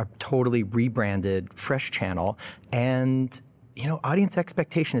and a totally rebranded, fresh channel. And, audience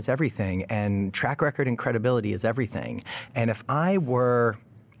expectation is everything, and track record and credibility is everything. And if I were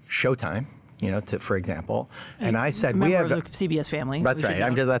Showtime, for example, and I said, we have the CBS family. That's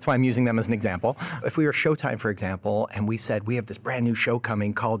right. That's why I'm using them as an example. If we were Showtime, for example, and we said, we have this brand new show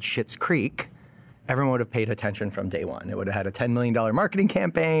coming called Schitt's Creek, everyone would have paid attention from day one. It would have had a $10 million marketing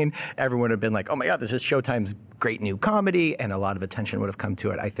campaign. Everyone would have been like, oh my God, this is Showtime's great new comedy. And a lot of attention would have come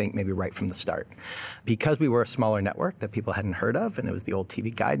to it, I think, maybe right from the start. Because we were a smaller network that people hadn't heard of, and it was the old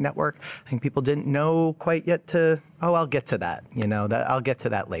TV Guide network, I think people didn't know quite yet I'll get to that. I'll get to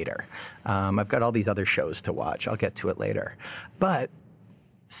that later. I've got all these other shows to watch. I'll get to it later. But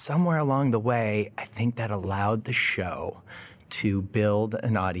somewhere along the way, I think that allowed the show to build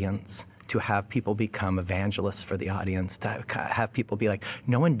an audience, to have people become evangelists for the audience, to have people be like,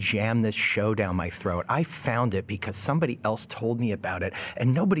 no one jammed this show down my throat. I found it because somebody else told me about it,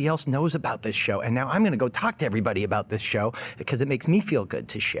 and nobody else knows about this show. And now I'm going to go talk to everybody about this show because it makes me feel good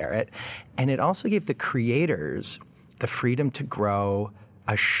to share it. And it also gave the creators the freedom to grow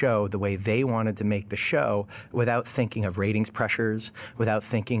a show the way they wanted to make the show without thinking of ratings pressures, without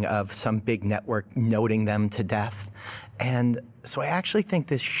thinking of some big network noting them to death. And so I actually think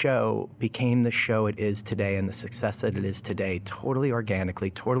this show became the show it is today and the success that it is today totally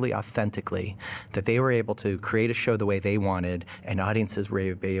organically, totally authentically, that they were able to create a show the way they wanted and audiences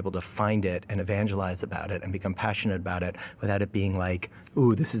were able to find it and evangelize about it and become passionate about it without it being like,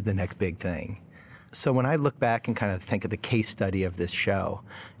 ooh, this is the next big thing. So when I look back and kind of think of the case study of this show,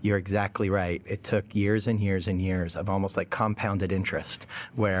 you're exactly right. It took years and years and years of almost like compounded interest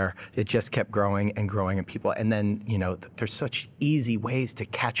where it just kept growing and growing and people, and then, you know, there's such easy ways to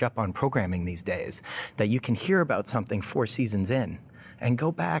catch up on programming these days that you can hear about something 4 seasons in and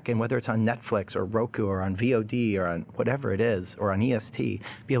go back, and whether it's on Netflix or Roku or on VOD or on whatever it is, or on EST,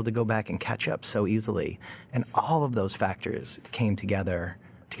 be able to go back and catch up so easily. And all of those factors came together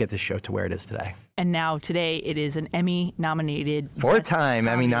to get this show to where it is today. And now today it is an Emmy-nominated... 4-time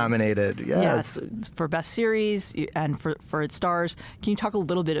Emmy-nominated, yes. Yes, for Best Series and for its stars. Can you talk a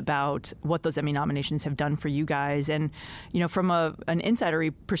little bit about what those Emmy nominations have done for you guys? And, you know, from an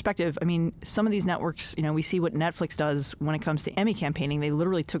insidery perspective, I mean, some of these networks, you know, we see what Netflix does when it comes to Emmy campaigning. They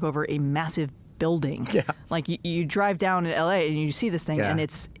literally took over a massive building. Yeah. Like, you drive down to L.A. and you see this thing, and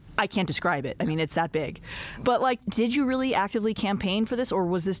it's... I can't describe it. I mean, it's that big. But, like, did you really actively campaign for this, or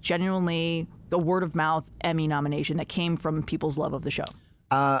was this genuinely the word-of-mouth Emmy nomination that came from people's love of the show?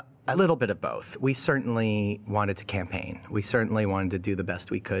 A little bit of both. We certainly wanted to campaign. We certainly wanted to do the best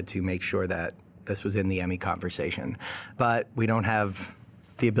we could to make sure that this was in the Emmy conversation. But we don't have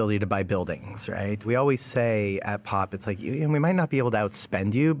the ability to buy buildings, right? We always say at Pop, it's like, we might not be able to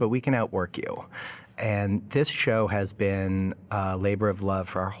outspend you, but we can outwork you. And this show has been a labor of love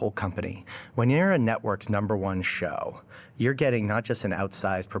for our whole company. When you're a network's #1 show, you're getting not just an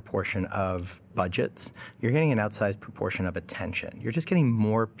outsized proportion of budgets, you're getting an outsized proportion of attention. You're just getting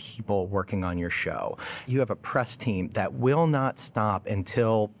more people working on your show. You have a press team that will not stop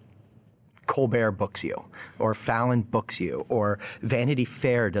until Colbert books you, or Fallon books you, or Vanity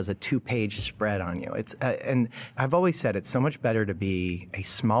Fair does a 2-page spread on you. It's and I've always said it's so much better to be a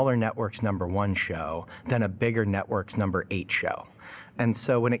smaller network's #1 show than a bigger network's #8 show. And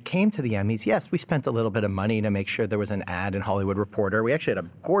so when it came to the Emmys, yes, we spent a little bit of money to make sure there was an ad in Hollywood Reporter. We actually had a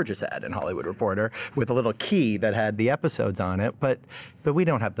gorgeous ad in Hollywood Reporter with a little key that had the episodes on it, but we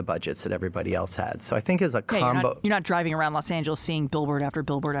don't have the budgets that everybody else had. So I think as a combo... You're not driving around Los Angeles seeing billboard after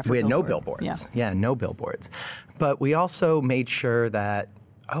billboard after billboard. We had no billboards. Yeah, no billboards. But we also made sure that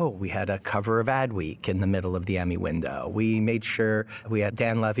we had a cover of Adweek in the middle of the Emmy window. We made sure we had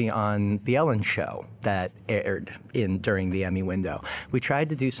Dan Levy on The Ellen Show that aired during the Emmy window. We tried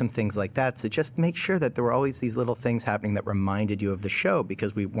to do some things like that to just make sure that there were always these little things happening that reminded you of the show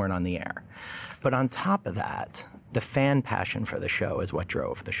because we weren't on the air. But on top of that, the fan passion for the show is what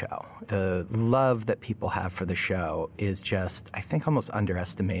drove the show. The love that people have for the show is just, I think, almost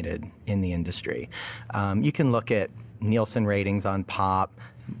underestimated in the industry. You can look at Nielsen ratings on Pop.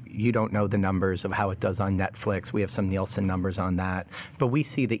 You don't know the numbers of how it does on Netflix. We have some Nielsen numbers on that. But we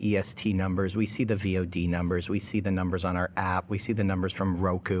see the EST numbers. We see the VOD numbers. We see the numbers on our app. We see the numbers from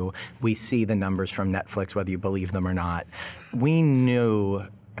Roku. We see the numbers from Netflix, whether you believe them or not. We knew,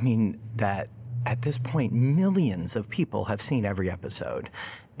 that at this point, millions of people have seen every episode.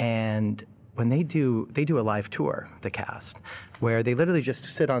 And when they do a live tour, the cast, where they literally just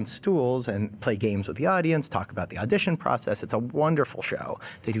sit on stools and play games with the audience, talk about the audition process. It's a wonderful show.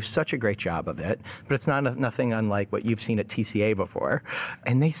 They do such a great job of it, but it's nothing unlike what you've seen at TCA before.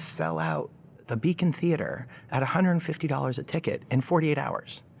 And they sell out the Beacon Theater at $150 a ticket in 48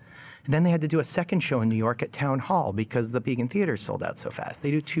 hours. And then they had to do a second show in New York at Town Hall because the Beacon Theater sold out so fast.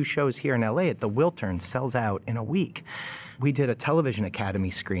 They do 2 shows here in LA at the Wiltern, sells out in a week. We did a Television Academy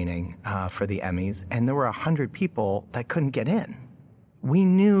screening for the Emmys, and there were 100 people that couldn't get in. We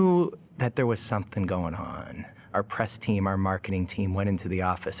knew that there was something going on. Our press team, our marketing team went into the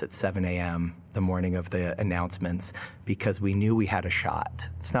office at 7 a.m. the morning of the announcements because we knew we had a shot.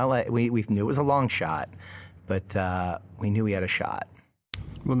 It's not like we knew it was a long shot, but we knew we had a shot.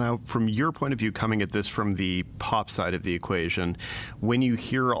 Well, now, from your point of view, coming at this from the Pop side of the equation, when you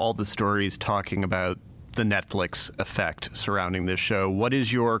hear all the stories talking about the Netflix effect surrounding this show. What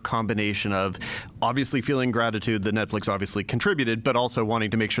is your combination of obviously feeling gratitude that Netflix obviously contributed, but also wanting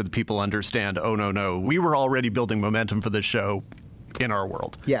to make sure that people understand, oh, no, we were already building momentum for this show in our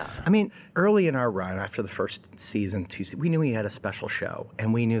world? Yeah. I mean, early in our run, after the first season, we knew we had a special show,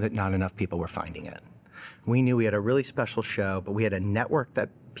 and we knew that not enough people were finding it. We knew we had a really special show, but we had a network that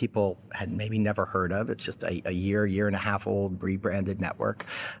people had maybe never heard of. It's just a year and a half old rebranded network.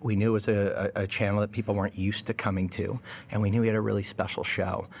 We knew it was a channel that people weren't used to coming to, and we knew we had a really special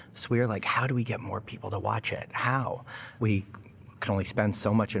show. So we were like, how do we get more people to watch it? How? We can only spend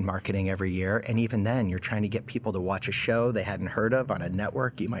so much in marketing every year, and even then you're trying to get people to watch a show they hadn't heard of on a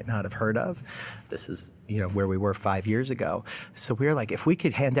network you might not have heard of. This is where we were 5 years ago. So we were like, if we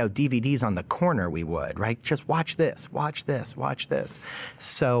could hand out DVDs on the corner, we would, right? Just watch this, watch this, watch this.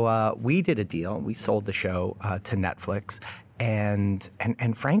 So we did a deal. We sold the show to Netflix. And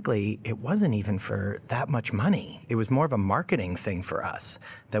frankly, it wasn't even for that much money. It was more of a marketing thing for us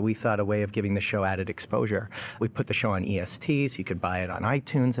that we thought a way of giving the show added exposure. We put the show on EST, so you could buy it on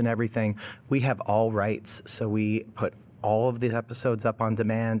iTunes and everything. We have all rights, so we put all of the episodes up on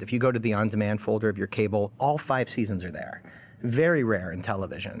demand. If you go to the on-demand folder of your cable, all 5 seasons are there. Very rare in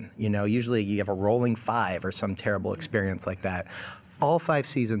television. Usually you have a rolling 5 or some terrible experience like that. All 5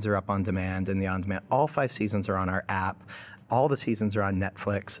 seasons are up on demand in the on-demand. All 5 seasons are on our app. All the seasons are on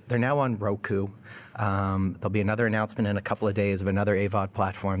Netflix. They're now on Roku. There'll be another announcement in a couple of days of another AVOD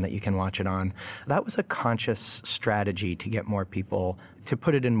platform that you can watch it on. That was a conscious strategy to get more people, to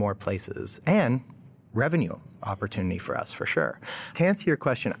put it in more places, and revenue opportunity for us, for sure. To answer your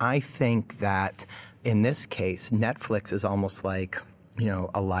question, I think that in this case, Netflix is almost like,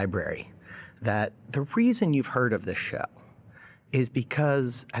 a library. That the reason you've heard of this show is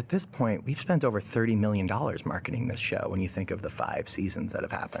because at this point, we've spent over $30 million marketing this show when you think of the 5 seasons that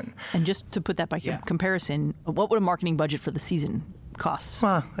have happened. And just to put that by comparison, what would a marketing budget for the season cost?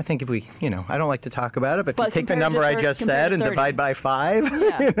 Well, I think if we, I don't like to talk about it, but if you take the number I just said and divide by 5,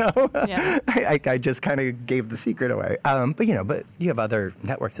 I just kind of gave the secret away. But you have other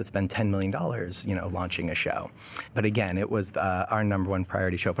networks that spend $10 million, launching a show. But again, it was our number one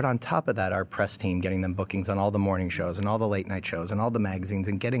priority show. But on top of that, our press team, getting them bookings on all the morning shows and all the late night shows and all the magazines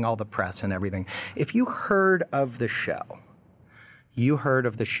and getting all the press and everything. If you heard of the show, you heard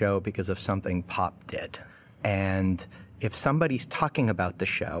of the show because of something Pop did. And if somebody's talking about the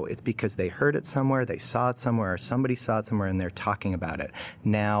show, it's because they heard it somewhere, they saw it somewhere, or somebody saw it somewhere and they're talking about it.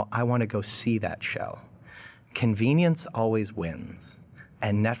 Now, I want to go see that show. Convenience always wins.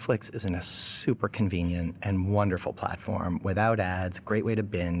 And Netflix is in a super convenient and wonderful platform without ads, great way to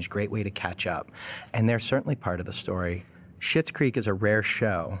binge, great way to catch up. And they're certainly part of the story. Schitt's Creek is a rare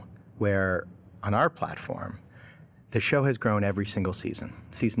show where, on our platform, the show has grown every single season.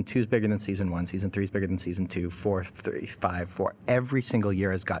 Season 2 is bigger than Season 1. Season 3 is bigger than Season 2. 4, 3, 5, 4. Every single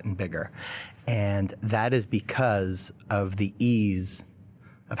year has gotten bigger. And that is because of the ease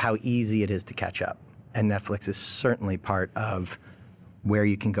of how easy it is to catch up. And Netflix is certainly part of where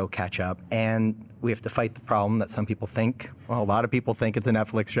you can go catch up. And we have to fight the problem that some people think, a lot of people think it's a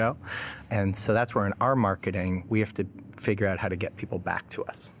Netflix show. And so that's where in our marketing, we have to figure out how to get people back to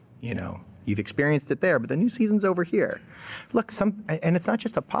us, You've experienced it there, but the new season's over here. Look, and it's not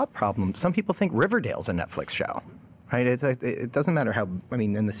just a Pop problem. Some people think Riverdale's a Netflix show, right? It doesn't matter how,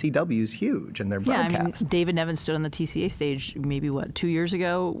 and the CW's huge, and they're broadcast. David Nevin stood on the TCA stage maybe, 2 years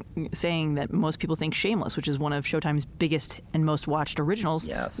ago, saying that most people think Shameless, which is one of Showtime's biggest and most watched originals,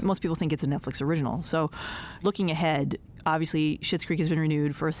 most people think it's a Netflix original. So looking ahead, obviously, Schitt's Creek has been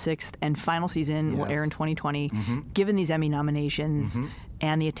renewed for a 6th and final season. Will air in 2020. Mm-hmm. Given these Emmy nominations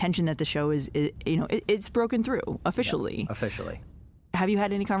and the attention that the show is it's broken through officially. Yep, officially. Have you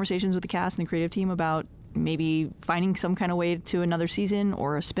had any conversations with the cast and the creative team about maybe finding some kind of way to another season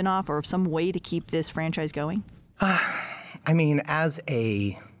or a spinoff or some way to keep this franchise going? As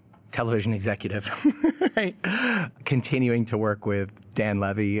a television executive, right? Continuing to work with Dan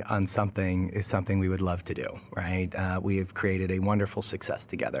Levy on something is something we would love to do, right? We have created a wonderful success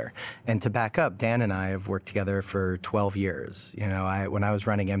together. And to back up, Dan and I have worked together for 12 years. When I was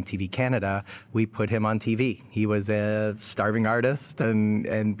running MTV Canada, we put him on TV. He was a starving artist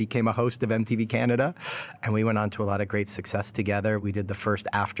and became a host of MTV Canada. And we went on to a lot of great success together. We did the first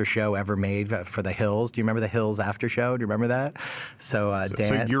after show ever made for The Hills. Do you remember The Hills after show? Do you remember that? So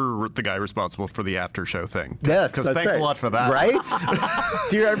Dan... So you're the guy responsible for the after show thing. Yes, because thanks a lot for that. Right?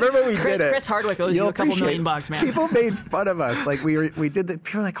 Do you remember we did it? Chris Hardwick owes you a couple $1 million, man. People made fun of us. Like we did that.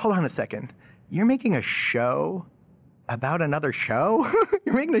 People were like, hold on a second. You're making a show about another show?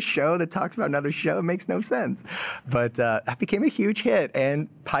 You're making a show that talks about another show? It makes no sense. But that became a huge hit and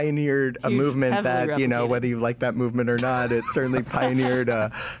pioneered a movement that, whether you like that movement or not, it certainly pioneered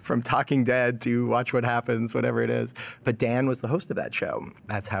from Talking Dead to Watch What Happens, whatever it is. But Dan was the host of that show.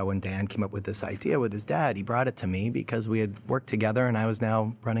 That's how when Dan came up with this idea with his dad, he brought it to me because we had worked together and I was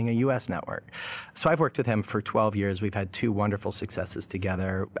now running a U.S. network. So I've worked with him for 12 years. We've had 2 wonderful successes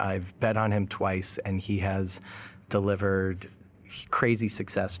together. I've bet on him twice, and he has delivered crazy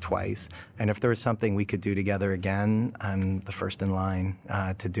success twice. And if there was something we could do together again, I'm the first in line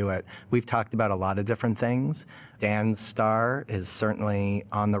to do it. We've talked about a lot of different things. Dan's star is certainly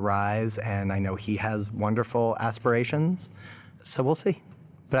on the rise, and I know he has wonderful aspirations. So we'll see.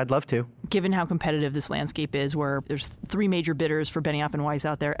 But I'd love to. Given how competitive this landscape is, where there's 3 major bidders for Benioff and Weiss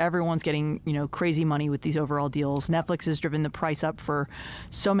out there, everyone's getting crazy money with these overall deals. Netflix has driven the price up for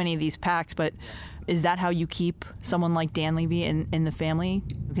so many of these packs, but is that how you keep someone like Dan Levy in the family?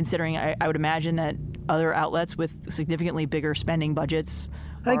 Considering I would imagine that other outlets with significantly bigger spending budgets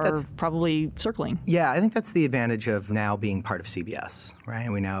are probably circling. Yeah, I think that's the advantage of now being part of CBS,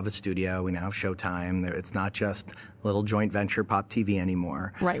 right? We now have a studio, we now have Showtime. It's not just a little joint venture Pop TV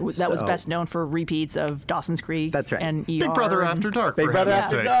anymore. Right, that was best known for repeats of Dawson's Creek. That's right. And ER. Big Brother After Dark. Big Brother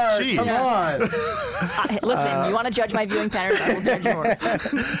After Dark. Jeez. Come on. Listen, you want to judge my viewing patterns, I will judge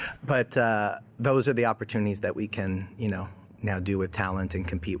yours. But those are the opportunities that we can, now do with talent and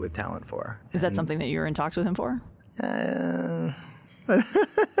compete with talent for. Is that something that you're in talks with him for?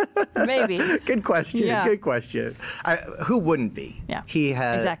 Maybe. Good question. Yeah. Good question. Who wouldn't be? Yeah. He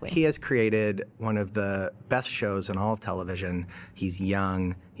has created one of the best shows in all of television. He's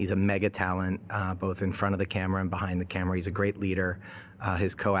young. He's a mega talent, both in front of the camera and behind the camera. He's a great leader.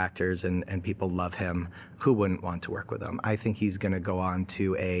 His co-actors and people love him. Who wouldn't want to work with him? I think he's going to go on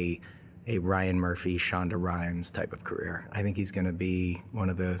to a Ryan Murphy, Shonda Rhimes type of career. I think he's going to be one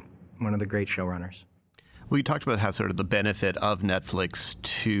of the great showrunners. Well, you talked about how sort of the benefit of Netflix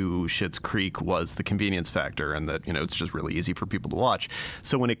to Schitt's Creek was the convenience factor and that, it's just really easy for people to watch.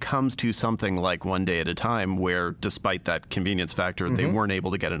 So when it comes to something like One Day at a Time, where despite that convenience factor, they weren't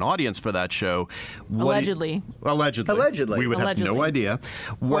able to get an audience for that show. Allegedly. Allegedly. We would have no idea.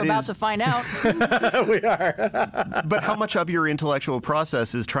 We're about to find out. We are. But how much of your intellectual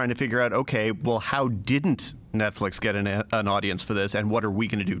process is trying to figure out, okay, well, how didn't Netflix get an audience for this, and what are we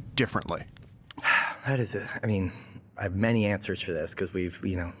going to do differently? That is I have many answers for this because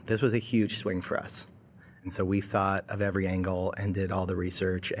this was a huge swing for us. And so we thought of every angle and did all the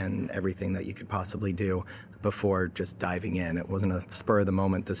research and everything that you could possibly do before just diving in. It wasn't a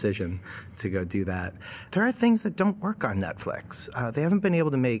spur-of-the-moment decision to go do that. There are things that don't work on Netflix. They haven't been able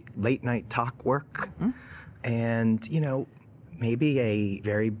to make late-night talk work. And, maybe a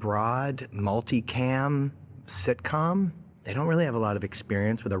very broad multicam sitcom. They don't really have a lot of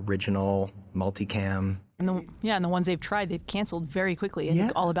experience with original multicam. And the ones they've tried, they've canceled very quickly. I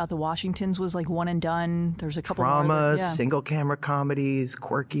think All About the Washingtons was like one and done. There's a couple dramas, more single camera comedies,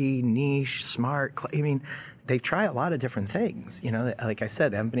 quirky, niche, smart. They try a lot of different things. Like I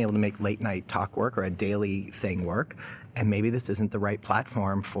said, they haven't been able to make late night talk work or a daily thing work. And maybe this isn't the right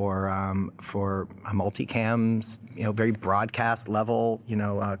platform for a multicam, very broadcast level,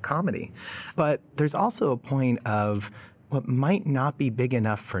 comedy. But there's also a point of what might not be big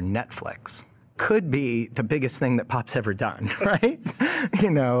enough for Netflix could be the biggest thing that Pop's ever done, right?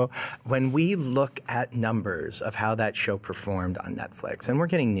 When we look at numbers of how that show performed on Netflix, and we're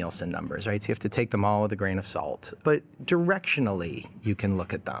getting Nielsen numbers, right? So you have to take them all with a grain of salt. But directionally, you can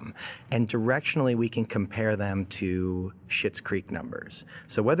look at them. And directionally, we can compare them to Schitt's Creek numbers.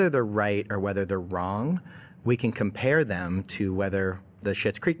 So whether they're right or whether they're wrong, we can compare them to whether the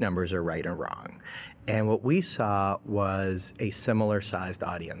Schitt's Creek numbers are right or wrong. And what we saw was a similar-sized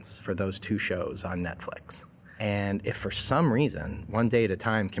audience for those 2 shows on Netflix. And if for some reason One Day at a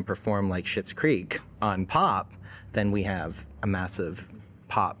Time can perform like Schitt's Creek on Pop, then we have a massive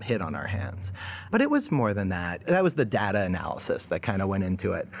Pop hit on our hands. But it was more than that. That was the data analysis that kind of went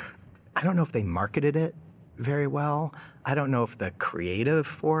into it. I don't know if they marketed it very well. I don't know if the creative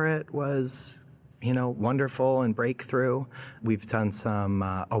for it was, wonderful and breakthrough. We've done some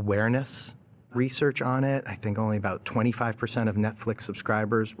awareness research on it. I think only about 25% of Netflix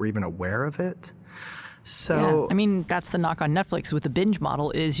subscribers were even aware of it. So, that's the knock on Netflix with the binge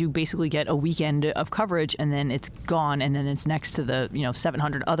model is you basically get a weekend of coverage and then it's gone and then it's next to the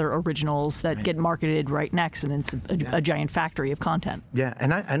 700 other originals that get marketed right next and it's a giant factory of content. Yeah,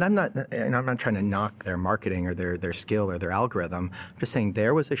 and I'm not trying to knock their marketing or their skill or their algorithm. I'm just saying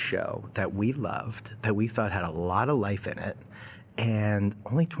there was a show that we loved that we thought had a lot of life in it. and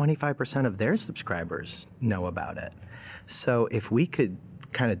only 25% of their subscribers know about it. So if we could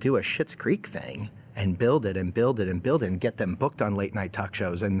kind of do a Schitt's Creek thing and build it and build it and build it and get them booked on late night talk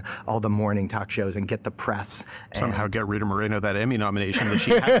shows and all the morning talk shows and get the press. Somehow get Rita Moreno that Emmy nomination that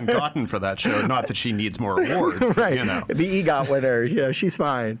she hadn't gotten for that show. Not that she needs more awards, right. You know. The EGOT winner, she's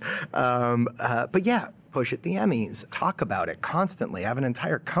fine. But yeah, push at the Emmys, talk about it constantly, have an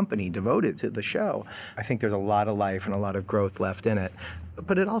entire company devoted to the show. I think there's a lot of life and a lot of growth left in it.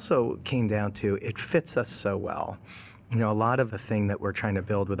 But it also came down to it fits us so well. You know, a lot of the thing that we're trying to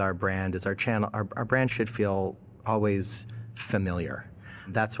build with our brand is our channel. Our brand should feel always familiar.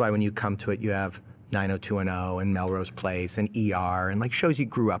 That's why when you come to it, you have 90210 and Melrose Place and ER and like shows you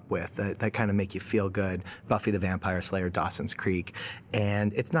grew up with that kind of make you feel good. Buffy the Vampire Slayer, Dawson's Creek.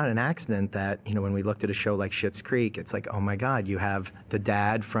 And it's not an accident that, you know, when we looked at a show like Schitt's Creek, it's like, oh my God, you have the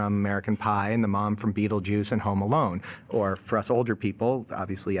dad from American Pie and the mom from Beetlejuice and Home Alone. Or for us older people,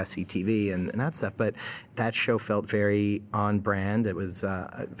 obviously SCTV and that stuff. But that show felt very on brand. It was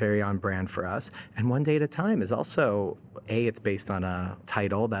very on brand for us. And One Day at a Time is also, it's based on a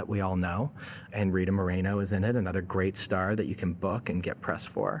title that we all know. And Rita Moreno is in it, another great star that you can book and get press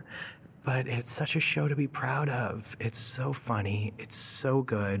for. But it's such a show to be proud of. It's so funny. It's so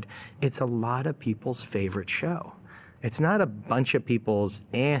good. It's a lot of people's favorite show. It's not a bunch of people's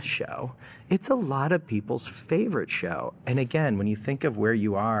show. It's a lot of people's favorite show. And again, when you think of where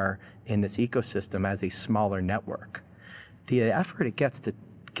you are in this ecosystem as a smaller network, the effort it gets to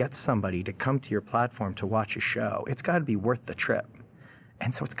get somebody to come to your platform to watch a show, it's got to be worth the trip.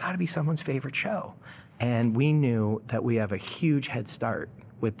 And so it's got to be someone's favorite show. And we knew that we have a huge head start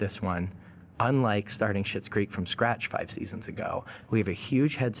with this one. Unlike starting Schitt's Creek from scratch 5 seasons ago, we have a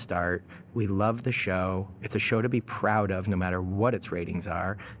huge head start. We love the show. It's a show to be proud of no matter what its ratings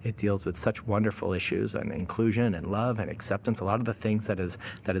are. It deals with such wonderful issues and inclusion and love and acceptance, a lot of the things that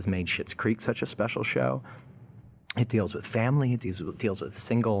has made Schitt's Creek such a special show. It deals with family. It deals with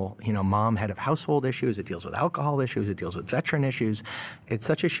single, mom, head of household issues. It deals with alcohol issues. It deals with veteran issues. It's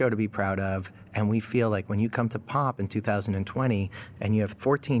such a show to be proud of. And we feel like when you come to Pop in 2020 and you have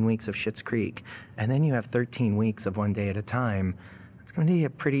 14 weeks of Schitt's Creek and then you have 13 weeks of One Day at a Time, it's going to be a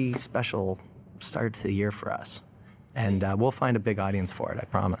pretty special start to the year for us. And we'll find a big audience for it, I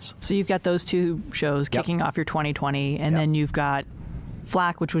promise. So you've got those two shows kicking off your 2020, and then you've got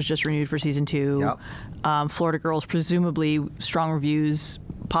Flack, which was just renewed for season 2. Yep. Florida Girls, presumably strong reviews,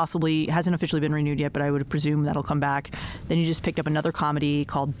 possibly hasn't officially been renewed yet, but I would presume that'll come back. Then you just picked up another comedy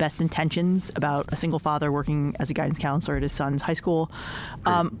called Best Intentions about a single father working as a guidance counselor at his son's high school.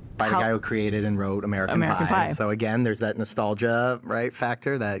 By the guy who created and wrote American Pie. So again, there's that nostalgia, right,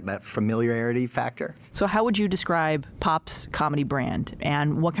 factor, that familiarity factor. So how would you describe Pop's comedy brand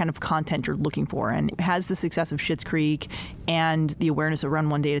and what kind of content you're looking for? And has the success of Schitt's Creek and the awareness around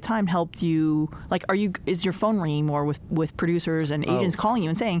One Day at a Time helped you? Like, is your phone ringing more with producers and agents calling you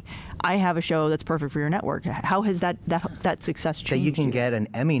and saying, I have a show that's perfect for your network? How has that success changed? That you can get an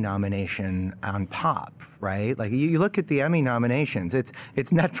Emmy nomination on Pop, right? Like you look at the Emmy nominations, it's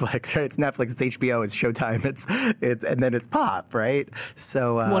Netflix, right? It's Netflix, it's HBO, it's Showtime, it's and then it's Pop, right?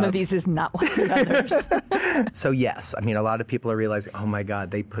 So one of these is not like the others. So yes, I mean, a lot of people are realizing, oh my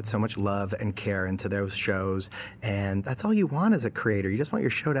God, they put so much love and care into those shows, and that's all you want as a creator. You just want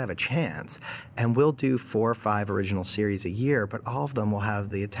your show to have a chance. And we'll do 4 or 5 original series a year, but all of them will have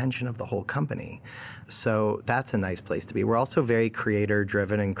the attention of the whole company. So that's a nice place to be. We're also very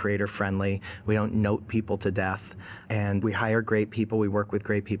creator-driven and creator-friendly. We don't note people to death, and we hire great people. We work with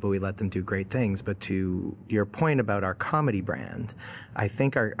great people. We let them do great things. But to your point about our comedy brand, I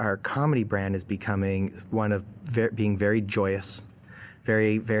think our comedy brand is becoming one of being very joyous,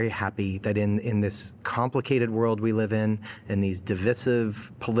 very, very happy that in this complicated world we live in these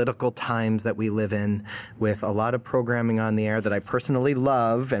divisive political times that we live in, with a lot of programming on the air that I personally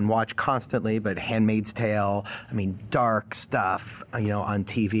love and watch constantly, but Handmaid's Tale, I mean, dark stuff, on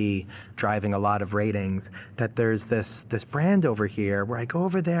TV, driving a lot of ratings, that there's this brand over here where I go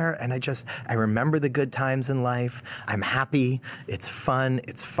over there and I remember the good times in life. I'm happy. It's fun.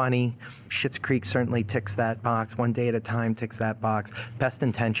 It's funny. Schitt's Creek certainly ticks that box. One Day at a Time ticks that box. Best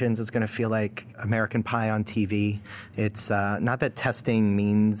Intentions is going to feel like American Pie on TV. It's not that testing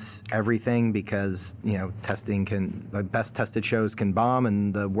means everything, because the best tested shows can bomb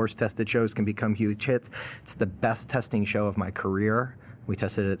and the worst tested shows can become huge hits. It's the best testing show of my career. We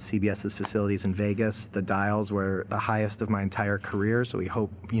tested it at CBS's facilities in Vegas. The dials were the highest of my entire career, so we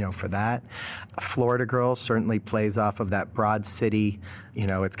hope, for that. Florida Girl certainly plays off of that Broad City,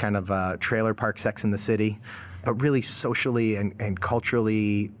 it's kind of a trailer park Sex in the City, but really socially and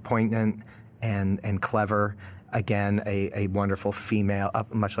culturally poignant and clever. Again, a wonderful female,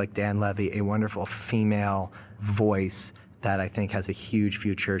 much like Dan Levy, a wonderful female voice that I think has a huge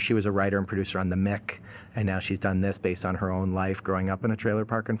future. She was a writer and producer on The Mick, and now she's done this based on her own life growing up in a trailer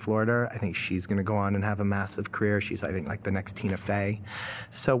park in Florida. I think she's going to go on and have a massive career. She's, I think, like the next Tina Fey.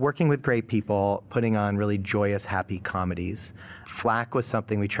 So working with great people, putting on really joyous, happy comedies. Flack was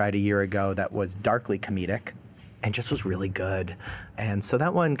something we tried a year ago that was darkly comedic and just was really good. And so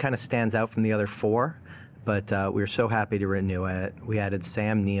that one kind of stands out from the other four. But we were so happy to renew it. We added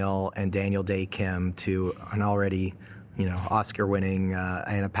Sam Neill and Daniel Day Kim to an already Oscar-winning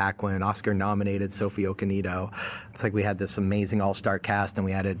Anna Paquin, Oscar-nominated Sophie Okonedo. It's like we had this amazing all-star cast, and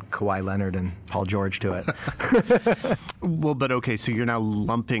we added Kawhi Leonard and Paul George to it. Well, but okay, so you're now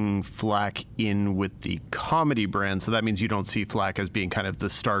lumping Flack in with the comedy brand, so that means you don't see Flack as being kind of the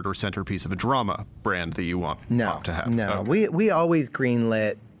start or centerpiece of a drama brand that you want to have. No, okay. we always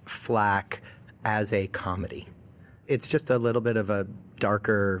greenlit Flack as a comedy. It's just a little bit of a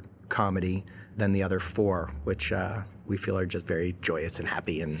darker comedy than the other four, which we feel are just very joyous and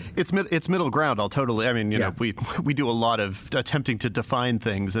happy. And it's middle ground. I mean, you know, we do a lot of attempting to define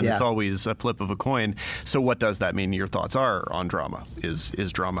things, and it's always a flip of a coin. So what does that mean? Your thoughts are on drama.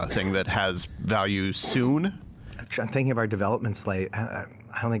 Is drama a thing that has value soon? I'm thinking of our development slate. I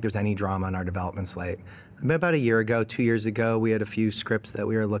don't think there's any drama in our development slate. About a year ago, 2 years ago, we had a few scripts that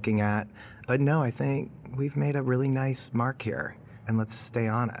we were looking at. But no, I think we've made a really nice mark here, and let's stay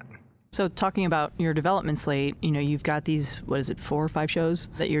on it. So talking about your development slate, you've got these, 4 or 5 shows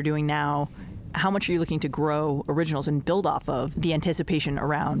that you're doing now. How much are you looking to grow originals and build off of the anticipation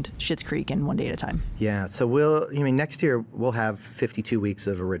around Schitt's Creek and One Day at a Time? Yeah, so next year we'll have 52 weeks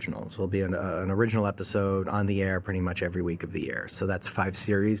of originals. We'll be an original episode on the air pretty much every week of the year. So that's 5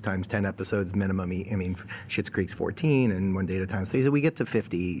 series times 10 episodes minimum. Schitt's Creek's 14 and One Day at a Time. So we get to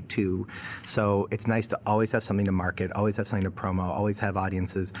 52. So it's nice to always have something to market, always have something to promo, always have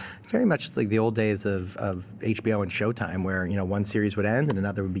audiences. Very much like the old days of HBO and Showtime, where one series would end and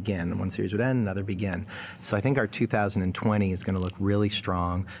another would begin, and one series would end, another begin. So I think our 2020 is going to look really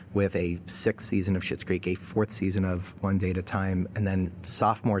strong with a 6th season of Schitt's Creek, a 4th season of One Day at a Time, and then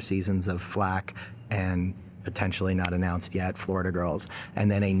sophomore seasons of Flack and potentially not announced yet, Florida Girls, and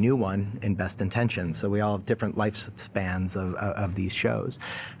then a new one in Best Intentions. So we all have different lifespans of these shows.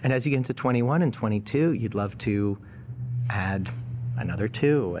 And as you get into 21 and 22, you'd love to add another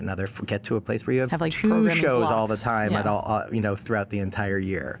 2, get to a place where you have like 2 shows blocks all the time at all, throughout the entire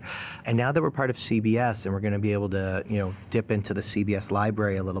year. And now that we're part of CBS and we're going to be able to, dip into the CBS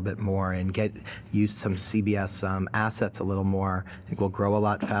library a little bit more and use some CBS assets a little more, I think we'll grow a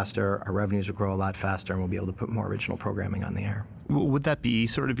lot faster, our revenues will grow a lot faster, and we'll be able to put more original programming on the air. Would that be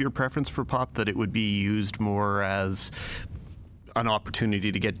sort of your preference for Pop, that it would be used more as an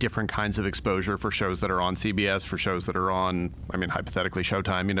opportunity to get different kinds of exposure for shows that are on CBS, for shows that are on, hypothetically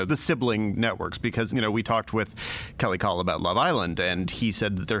Showtime, the sibling networks? Because, we talked with Kelly Call about Love Island, and he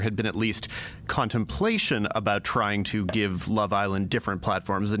said that there had been at least contemplation about trying to give Love Island different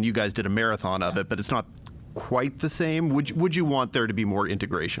platforms, and you guys did a marathon of it, but it's not quite the same. Would you want there to be more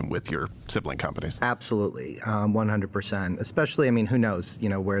integration with your sibling companies? Absolutely, 100%. Especially, who knows,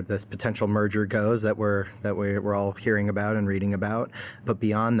 where this potential merger goes that we're all hearing about and reading about. But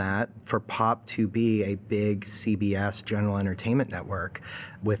beyond that, for Pop to be a big CBS general entertainment network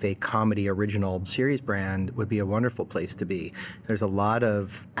with a comedy original series brand would be a wonderful place to be. There's a lot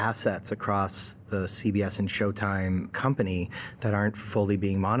of assets across the CBS and Showtime company that aren't fully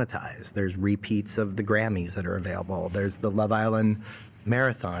being monetized. There's repeats of the Grammys that are available. There's the Love Island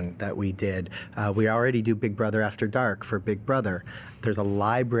marathon that we did. We already do Big Brother After Dark for Big Brother. There's a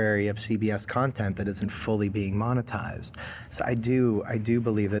library of CBS content that isn't fully being monetized. So I do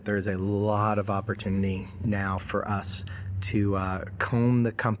believe that there's a lot of opportunity now for us to comb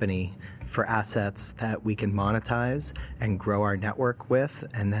the company for assets that we can monetize and grow our network with,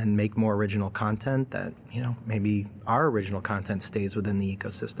 and then make more original content that, maybe our original content stays within the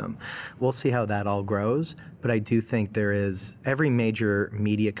ecosystem. We'll see how that all grows, but I do think every major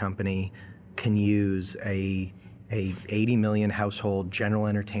media company can use a 80 million household general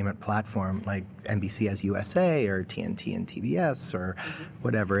entertainment platform like NBC has USA or TNT and TBS or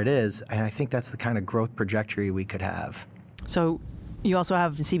whatever it is, and I think that's the kind of growth trajectory we could have. So you also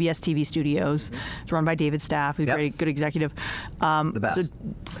have the CBS TV studios. It's run by David Staff, who's a very good executive. The best. So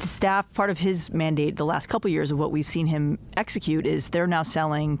Staff, part of his mandate the last couple of years of what we've seen him execute is they're now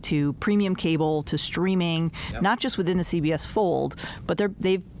selling to premium cable, to streaming, not just within the CBS fold, but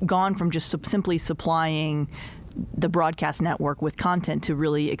they've gone from just simply supplying the broadcast network with content to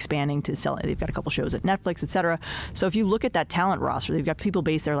really expanding to selling. They've got a couple shows at Netflix, et cetera. So if you look at that talent roster, they've got people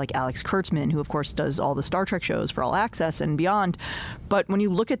based there like Alex Kurtzman, who of course does all the Star Trek shows for All Access and beyond. But when you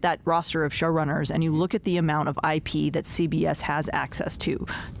look at that roster of showrunners and you look at the amount of IP that CBS has access to,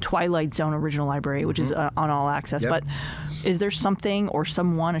 Twilight Zone original library, which is on All Access, but is there something or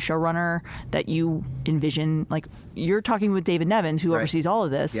someone, a showrunner, that you envision? Like, you're talking with David Nevins, who oversees all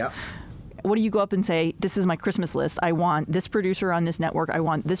of this. Yep. What do you go up and say, this is my Christmas list. I want this producer on this network. I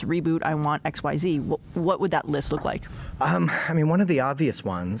want this reboot. I want XYZ. What would that list look like? I mean, one of the obvious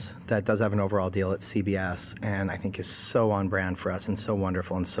ones that does have an overall deal at CBS and I think is so on brand for us and so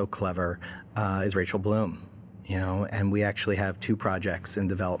wonderful and so clever is Rachel Bloom. And we actually have 2 projects in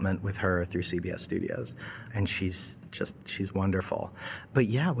development with her through CBS Studios. And she's wonderful. But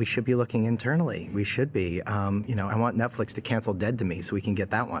yeah, we should be looking internally. We should be. I want Netflix to cancel Dead to Me so we can get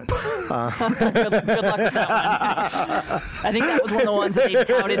that one. Good luck with that one. I think that was one of the ones that they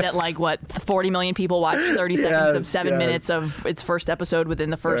touted that 40 million people watched 30 seconds of 7 minutes of its first episode within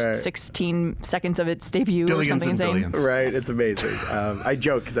the first 16 seconds of its debut or something insane. Billions. Right, it's amazing. I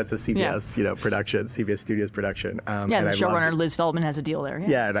joke because that's a CBS, production, CBS Studios production. The showrunner Liz Feldman has a deal there.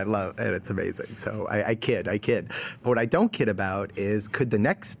 Yeah, and I love it. It's amazing. So I kid. But what I don't kid about is could the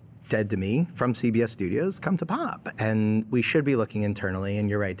next Dead to Me from CBS Studios come to pop? And we should be looking internally. And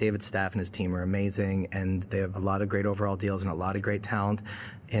you're right, David's staff and his team are amazing, and they have a lot of great overall deals and a lot of great talent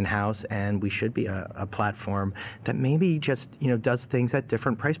in-house, and we should be a platform that maybe just does things at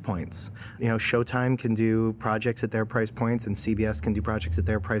different price points. Showtime can do projects at their price points, and CBS can do projects at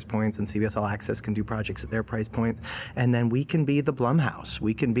their price points, and CBS All Access can do projects at their price points, and then we can be the Blumhouse.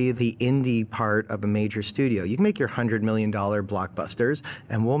 We can be the indie part of a major studio. You can make your $100 million blockbusters,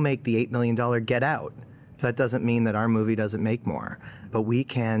 and we'll make the $8 million Get Out. That doesn't mean that our movie doesn't make more, but we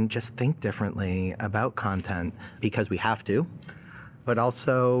can just think differently about content because we have to. But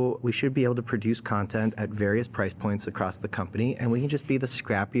also, we should be able to produce content at various price points across the company, and we can just be the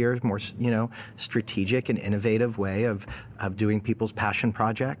scrappier, more strategic and innovative way of doing people's passion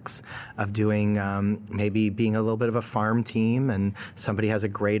projects, of doing maybe being a little bit of a farm team, and somebody has a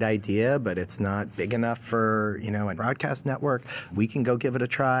great idea, but it's not big enough for a broadcast network. We can go give it a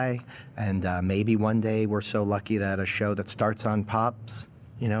try, and maybe one day we're so lucky that a show that starts on Pops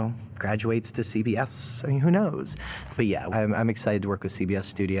graduates to CBS. I mean, who knows? But yeah, I'm excited to work with CBS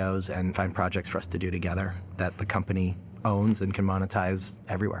Studios and find projects for us to do together that the company owns and can monetize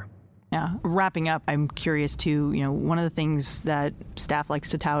everywhere. Yeah. Wrapping up, I'm curious too, one of the things that staff likes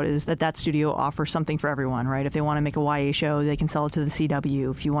to tout is that studio offers something for everyone, right? If they want to make a YA show, they can sell it to the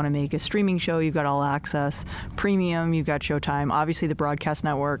CW. If you want to make a streaming show, you've got All Access. Premium, you've got Showtime, obviously the broadcast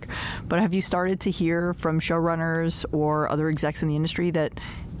network. But have you started to hear from showrunners or other execs in the industry that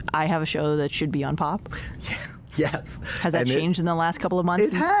I have a show that should be on Pop? Yeah. Yes. Has that changed in the last couple of months?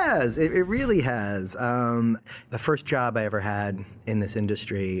 It has. It really has. The first job I ever had in this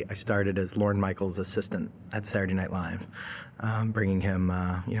industry, I started as Lorne Michaels' assistant at Saturday Night Live, bringing him,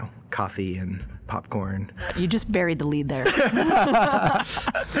 coffee and popcorn. You just buried the lead there. That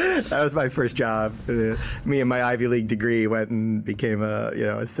was my first job. Me and my Ivy League degree went and became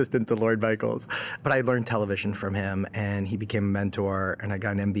assistant to Lorne Michaels. But I learned television from him, and he became a mentor, and I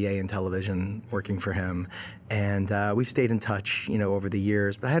got an MBA in television working for him. And we've stayed in touch, over the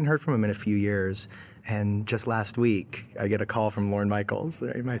years, but I hadn't heard from him in a few years. And just last week, I get a call from Lorne Michaels.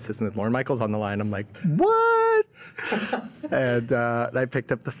 My assistant, Lorne Michaels, on the line. I'm like, what? And I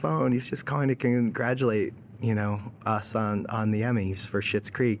picked up the phone. He's just calling to congratulate, us on the Emmys for Schitt's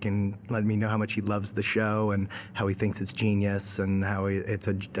Creek, and let me know how much he loves the show and how he thinks it's genius and how it's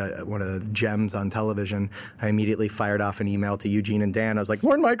one of the gems on television. I immediately fired off an email to Eugene and Dan. I was like,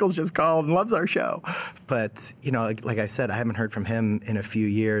 Lorne Michaels just called and loves our show. But, like I said, I haven't heard from him in a few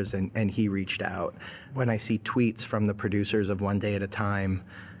years, and he reached out. When I see tweets from the producers of One Day at a Time,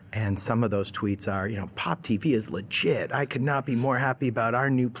 and some of those tweets are, Pop TV is legit. I could not be more happy about our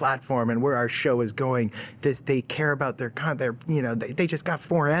new platform and where our show is going. They care about their they just got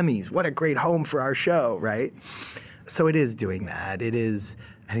 4 Emmys. What a great home for our show, right? So it is doing that. It is,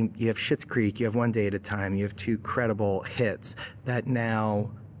 I think you have Schitt's Creek, you have One Day at a Time, you have 2 credible hits that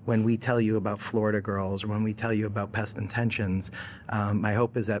now, when we tell you about Florida Girls or when we tell you about Pest Intentions, my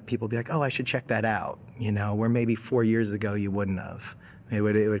hope is that people be like, oh, I should check that out, where maybe 4 years ago you wouldn't have. It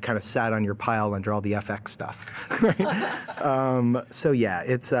would kind of sat on your pile under all the FX stuff. Right? So yeah,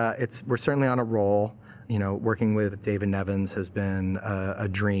 we're certainly on a roll. Working with David Nevins has been a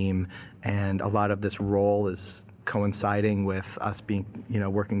dream, and a lot of this role is coinciding with us being,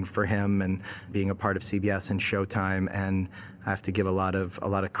 working for him and being a part of CBS and Showtime. And I have to give a lot of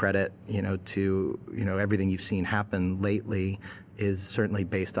credit, to, everything you've seen happen lately is certainly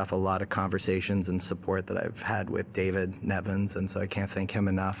based off a lot of conversations and support that I've had with David Nevins. And so I can't thank him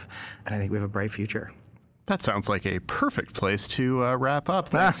enough. And I think we have a bright future. That sounds like a perfect place to wrap up.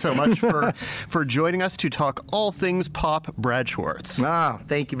 Thanks so much for joining us to talk all things pop, Brad Schwartz.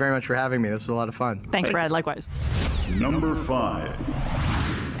 Thank you very much for having me. This was a lot of fun. Thanks, Brad. Likewise. Number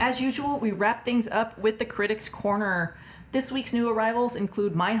 5. As usual, we wrap things up with the Critics' Corner. This week's new arrivals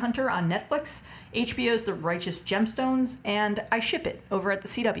include Mindhunter on Netflix, HBO's The Righteous Gemstones, and I Ship It over at the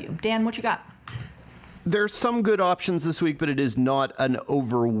CW. Dan, what you got? There's some good options this week, but it is not an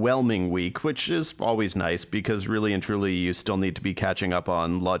overwhelming week, which is always nice because really and truly you still need to be catching up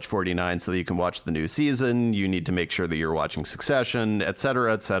on Lodge 49 so that you can watch the new season. You need to make sure that you're watching Succession, et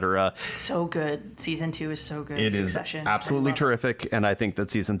cetera, et cetera. So good. Season 2 is so good. It Succession. Is absolutely terrific, and I think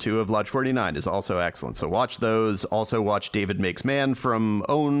that season 2 of Lodge 49 is also excellent. So watch those. Also watch David Makes Man from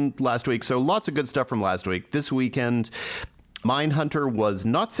OWN last week. So lots of good stuff from last week. This weekend, Mindhunter was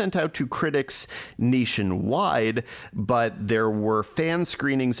not sent out to critics nationwide, but there were fan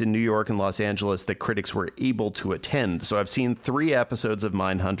screenings in New York and Los Angeles that critics were able to attend. So I've seen 3 episodes of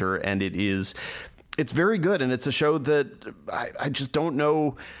Mindhunter, and it's very good. And it's a show that I just don't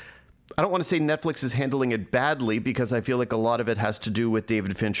know. I don't want to say Netflix is handling it badly because I feel like a lot of it has to do with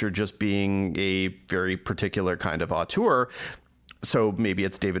David Fincher just being a very particular kind of auteur. So maybe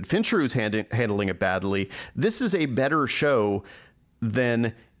it's David Fincher who's handling it badly. This is a better show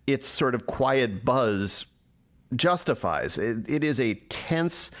than its sort of quiet buzz justifies. It is a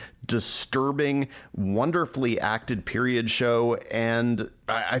tense, disturbing, wonderfully acted period show, and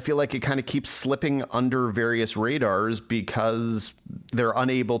I feel like it kind of keeps slipping under various radars because they're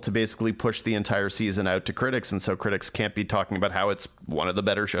unable to basically push the entire season out to critics, and so critics can't be talking about how it's one of the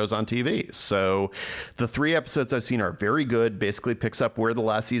better shows on TV. So the 3 episodes I've seen are very good, basically picks up where the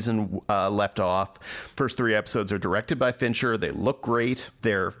last season left off. First 3 episodes are directed by Fincher. They look great.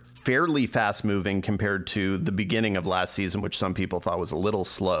 They're fairly fast-moving compared to the beginning of last season, which some people thought was a little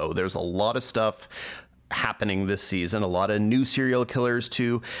slow. There's a lot of stuff happening this season, a lot of new serial killers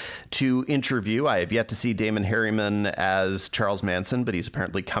to interview. I have yet to see Damon Harriman as Charles Manson, but he's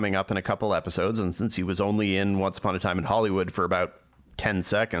apparently coming up in a couple episodes, and since he was only in Once Upon a Time in Hollywood for about 10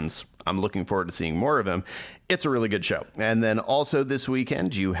 seconds, I'm looking forward to seeing more of him. It's a really good show. And then also this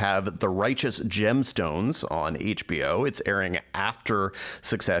weekend, you have The Righteous Gemstones on HBO. It's airing after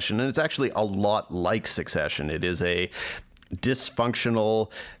Succession, and it's actually a lot like Succession. It is a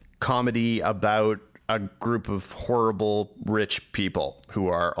dysfunctional comedy about a group of horrible rich people who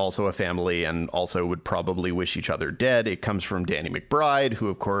are also a family and also would probably wish each other dead. It comes from Danny McBride, who,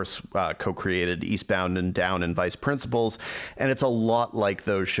 of course, co-created Eastbound and Down and Vice Principals. And it's a lot like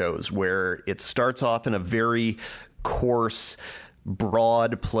those shows where it starts off in a very coarse,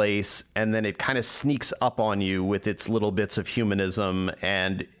 broad place, and then it kind of sneaks up on you with its little bits of humanism,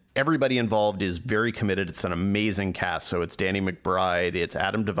 and everybody involved is very committed. It's an amazing cast. So it's Danny McBride, it's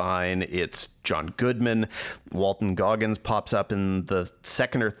Adam Devine, it's John Goodman. Walton Goggins pops up in the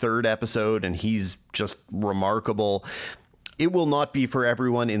 2nd or 3rd episode, and he's just remarkable. It will not be for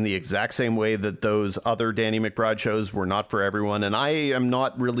everyone in the exact same way that those other Danny McBride shows were not for everyone. And I am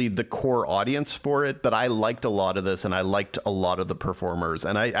not really the core audience for it, but I liked a lot of this and I liked a lot of the performers.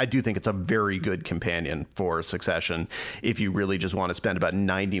 And I do think it's a very good companion for Succession if you really just want to spend about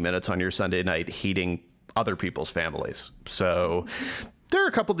 90 minutes on your Sunday night hating other people's families. So there are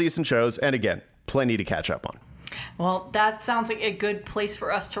a couple decent shows. And again, plenty to catch up on. Well, that sounds like a good place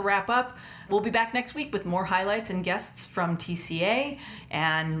for us to wrap up. We'll be back next week with more highlights and guests from TCA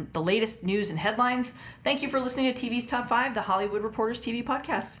and the latest news and headlines. Thank you for listening to TV's Top 5, the Hollywood Reporters TV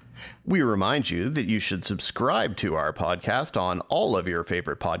podcast. We remind you that you should subscribe to our podcast on all of your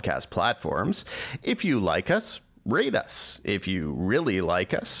favorite podcast platforms. If you like us, rate us. If you really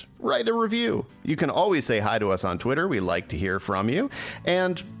like us, write a review. You can always say hi to us on Twitter. We like to hear from you.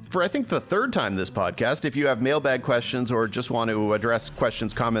 And for, I think, the 3rd time this podcast, if you have mailbag questions or just want to address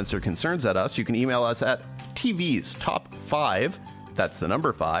questions, comments, or concerns at us, you can email us at TV's Top 5, that's the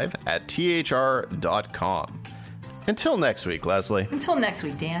number 5, at thr.com. Until next week, Leslie. Until next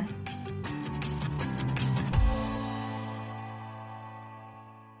week, Dan.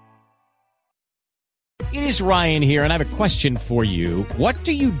 It is Ryan here, and I have a question for you. What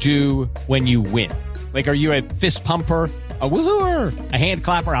do you do when you win? Like, are you a fist pumper, a woo-hooer, a hand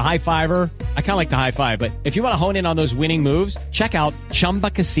clapper, a high fiver? I kind of like the high five, but if you want to hone in on those winning moves, check out Chumba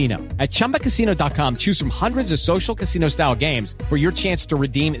Casino. At ChumbaCasino.com, choose from hundreds of social casino style games for your chance to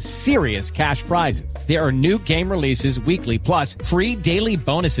redeem serious cash prizes. There are new game releases weekly, plus free daily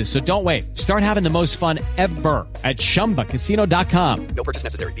bonuses. So don't wait. Start having the most fun ever at ChumbaCasino.com. No purchase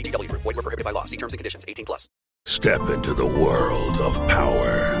necessary. VGW Group. Void where prohibited by law. See terms and conditions. 18+. Step into the world of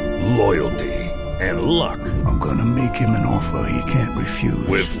power, loyalty, and luck. I'm gonna make him an offer he can't refuse.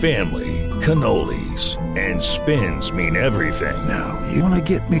 With family, cannolis, and spins mean everything. Now, you wanna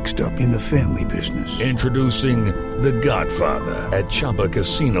get mixed up in the family business. Introducing The Godfather at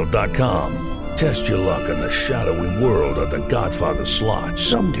ChumbaCasino.com. Test your luck in the shadowy world of The Godfather slot.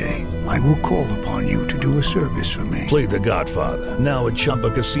 Someday, I will call upon you to do a service for me. Play The Godfather, now at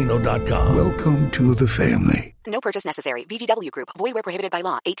ChumbaCasino.com. Welcome to the family. No purchase necessary. VGW Group. Void where prohibited by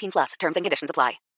law. 18+. Terms and conditions apply.